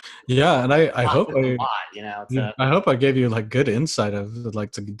Yeah, and I lot hope with a lot. It's yeah, a I hope I gave you like good insight of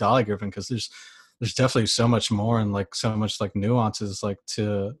like to dolly gripping, because there's definitely so much more and like so much like nuances like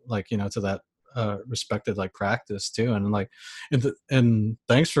to like to that respected like practice too. And like and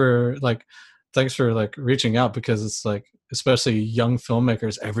thanks for like reaching out, because it's like especially young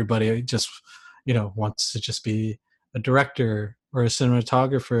filmmakers, everybody just wants to just be a director or a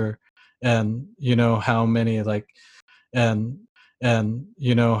cinematographer. And how many like and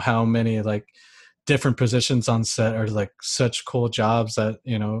how many like different positions on set are like such cool jobs that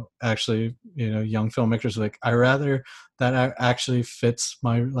actually young filmmakers are like, I rather that actually fits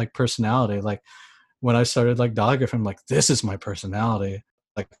my like personality. Like when I started like Doggiff, I'm like, this is my personality.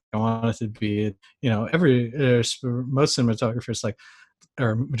 Like I want it to be every for most cinematographers, like,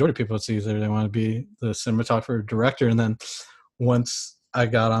 or majority of people, it's either they want to be the cinematographer or director. And then once I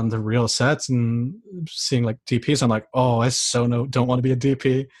got on the real sets and seeing like DPs, I'm like, oh, I so don't want to be a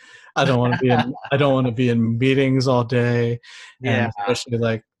DP. I don't want to be in meetings all day. And yeah, especially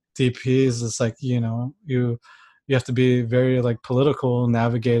like DPs, it's like, you have to be very like political,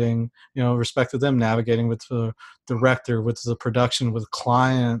 navigating, respect to them, navigating with the director, with the production, with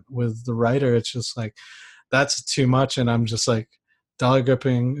client, with the writer. It's just like, that's too much. And I'm just like, dollar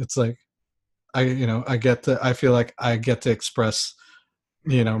gripping, it's like, I feel like I get to express,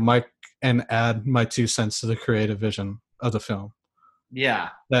 my, and add my 2 cents to the creative vision of the film. yeah.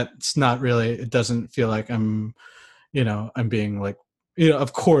 That's not really, it doesn't feel like I'm being like,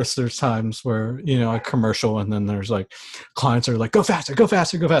 of course there's times where, a commercial, and then there's like clients are like, go faster, go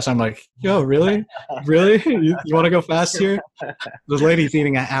faster, go faster. I'm like, yo, really? Really? You want to go fast here? The lady's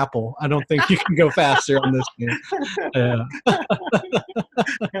eating an apple. I don't think you can go faster on this thing. Yeah.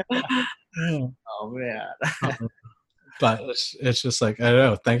 Yeah. Oh man. But it's just like, I don't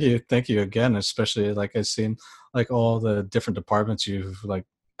know. Thank you again, especially like I've seen like all the different departments you've like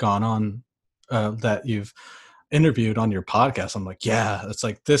gone on, that you've interviewed on your podcast. I'm like, yeah, it's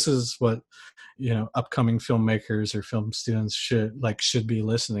like, this is what upcoming filmmakers or film students should be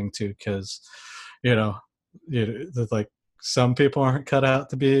listening to, because you know like some people aren't cut out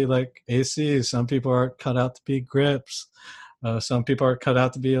to be like ACs, some people aren't cut out to be grips, some people are cut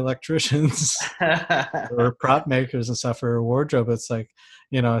out to be electricians or prop makers and stuff, or wardrobe. It's like,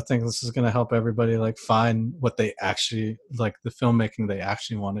 I think this is going to help everybody like find what they actually like, the filmmaking they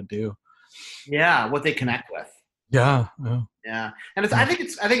actually want to do. Yeah, what they connect with. Yeah. Yeah. Yeah, and I think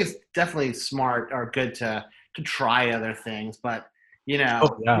it's definitely smart or good to try other things, but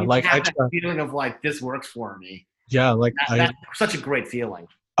Oh yeah. you Like have that feeling of like this works for me. yeah, like That's such a great feeling.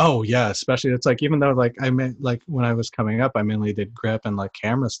 oh yeah, especially it's like, even though like I meant like when I was coming up, I mainly did grip and like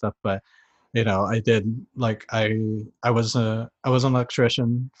camera stuff, but I did like I was an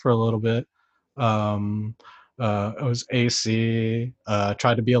electrician for a little bit. Um, I was AC.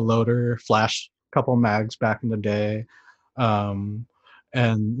 Tried to be a loader, flash couple mags back in the day. Um,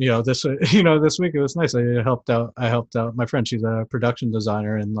 and this this week it was nice. I helped out my friend. She's a production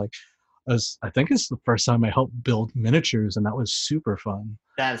designer, and like I think it's the first time I helped build miniatures, and that was super fun.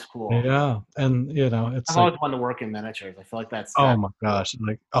 That is cool. Yeah, and it's I've like, always wanted to work in miniatures. I feel like oh my gosh,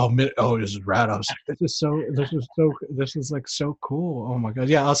 like, oh, this is rad. I was like, this is like so cool. Oh my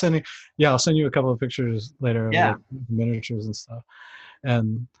god, I'll send you a couple of pictures later of yeah. like miniatures and stuff.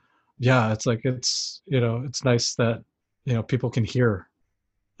 And yeah, it's like it's nice that people can hear.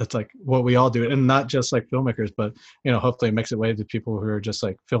 That's like what we all do, and not just like filmmakers, but hopefully it makes it way to people who are just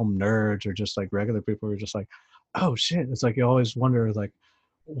like film nerds or just like regular people who are just like, oh shit. It's like you always wonder like,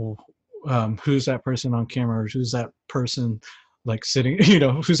 well, who's that person on camera, or who's that person like sitting,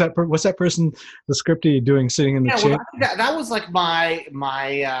 who's what's that person, the scripty doing sitting in the Yeah, chair. well, that was like my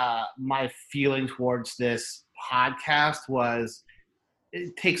feeling towards this podcast was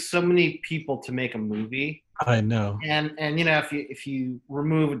it takes so many people to make a movie, I know. and if you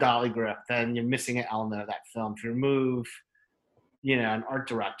remove a dolly grip, then you're missing an element of that film. If you remove an art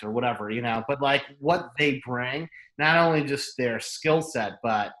director, whatever, but like what they bring, not only just their skill set,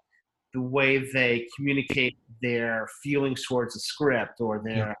 but the way they communicate their feelings towards a script or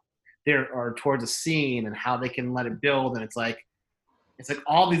Yeah, or towards a scene, and how they can let it build. And it's like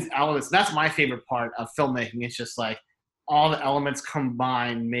all these elements. That's my favorite part of filmmaking. It's just like all the elements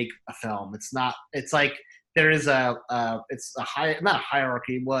combined make a film. It's like there is it's a high, not a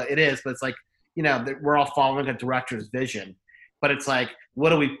hierarchy. Well, it is, but it's like, we're all following a director's vision, but it's like,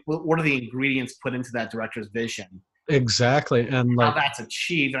 what are the ingredients put into that director's vision? exactly. And How like that's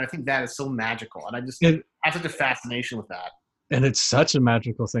achieved. And I think that is so magical. And I just it, have such a fascination with that. and it's such a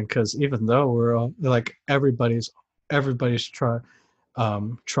magical thing, because even though we're all like everybody's trying,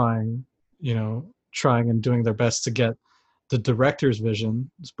 trying and doing their best to get the director's vision,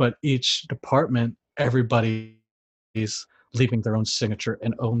 but each department, everybody's leaving their own signature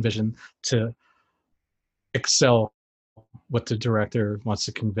and own vision to excel what the director wants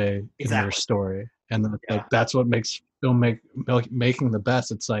to convey in their Exactly. story. And Yeah. like that's what makes making the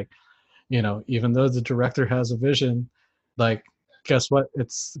best. It's like, even though the director has a vision, like guess what,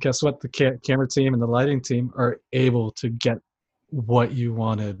 the camera team and the lighting team are able to get what you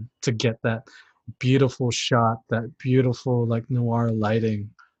wanted, to get that beautiful shot, that beautiful like noir lighting.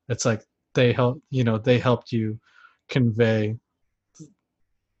 It's like they helped you convey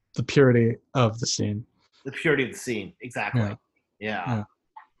the purity of the scene. The purity of the scene. Exactly. Yeah, Yeah. yeah,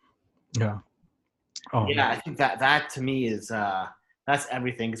 yeah. Oh Yeah. I man. think that to me is that's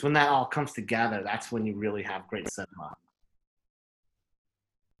everything. Because when that all comes together, that's when you really have great cinema.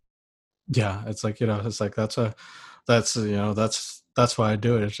 Yeah, it's like, it's like that's why I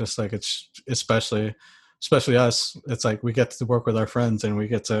do it. It's just like it's especially us. It's like we get to work with our friends, and we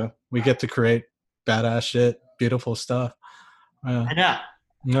get to create badass shit, beautiful stuff. Yeah. I know. I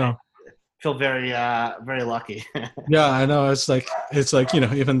No. feel very lucky. Yeah, I know. It's like,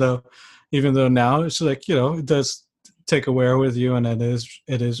 even though now it's like, it does take a wear with you, and it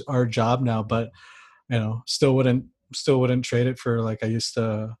is our job now, but still wouldn't trade it for like I used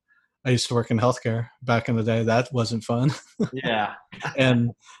to work in healthcare back in the day. That wasn't fun. Yeah.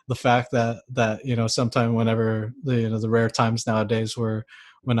 And the fact that sometime whenever the rare times nowadays where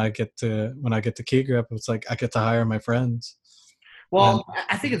when I get to key grip, it's like I get to hire my friends. And Well,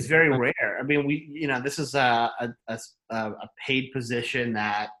 I think it's very rare. I mean, this is a paid position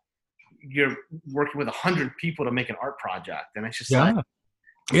that you're working with 100 people to make an art project, and it's just like,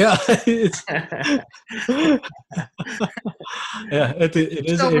 yeah, yeah, it's yeah, it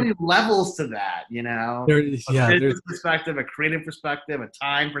is so a many levels to that. there is A yeah business there's perspective, a creative perspective, a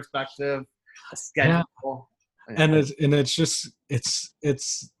time perspective, a yeah. schedule. Yeah. And it's just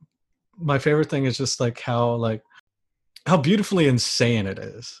it's my favorite thing is just like how beautifully insane it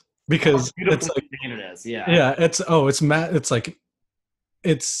is, How because it's beautiful like, it is. Yeah. yeah, it's like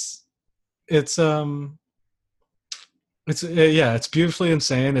it's it's it's yeah, it's beautifully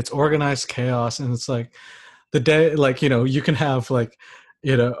insane, it's organized chaos, and it's like the day, like, you can have like,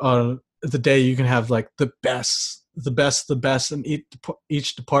 on the day you can have like the best in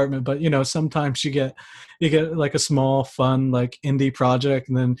each department, but sometimes you get like a small fun like indie project,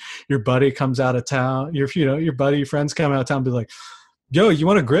 and then your buddy comes out of town, your friends come out of town and be like, yo, you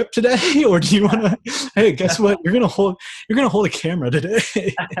want a grip today? Or do you want to, hey, guess what, you're gonna hold a camera today.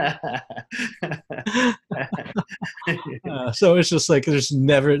 So it's just like there's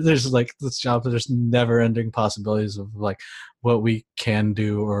like this job, there's never ending possibilities of like what we can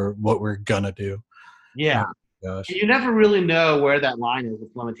do or what we're gonna do. Yeah. Oh gosh. You never really know where that line is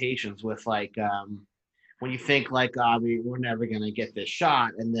with limitations. With like, when you think like, we're never gonna get this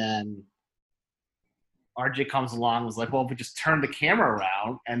shot, and then RJ comes along and was like, well, if we just turn the camera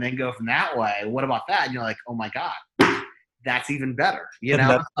around and then go from that way, what about that? And you're like, oh my god, that's even better.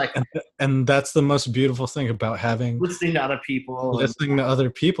 And that's the most beautiful thing about having listening to other people. Listening to other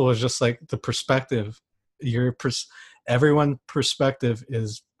people is just like the perspective. Everyone's perspective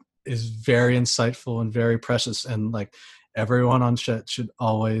is very insightful and very precious, and like everyone on set should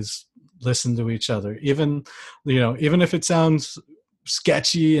always listen to each other, even if it sounds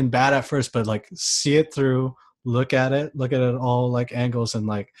sketchy and bad at first, but like see it through, look at it all like angles, and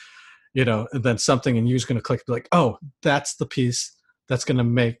like and then something in you is going to click, be like, oh, that's the piece that's going to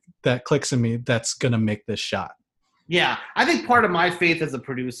make that clicks in me, that's going to make this shot. Yeah, I think part of my faith as a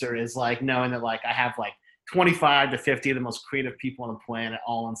producer is like knowing that like I have like 25 to 50 of the most creative people on the planet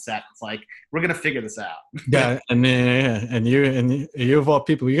all on set. It's like, we're gonna figure this out. Yeah, and you of all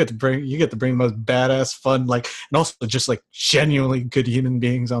people, you get to bring the most badass, fun, like, and also just like genuinely good human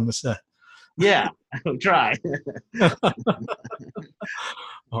beings on the set. Yeah, try.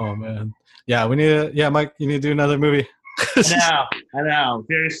 Oh man, yeah, Mike, you need to do another movie. I know,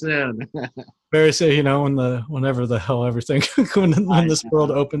 very soon. Very soon, whenever the hell everything when this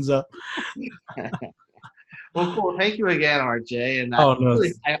world opens up. Well, cool. Thank you again, RJ. And I hope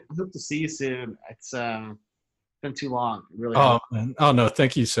to see you soon. It's been too long. Really. Man. Oh no,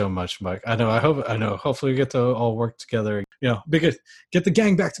 thank you so much, Mike. I know. Hopefully, we get to all work together. Because get the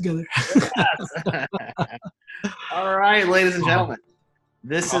gang back together. Yes. All right, ladies and gentlemen,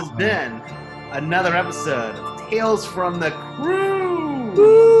 this has been another episode of Tales from the Crew.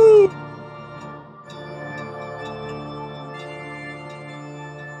 Woo!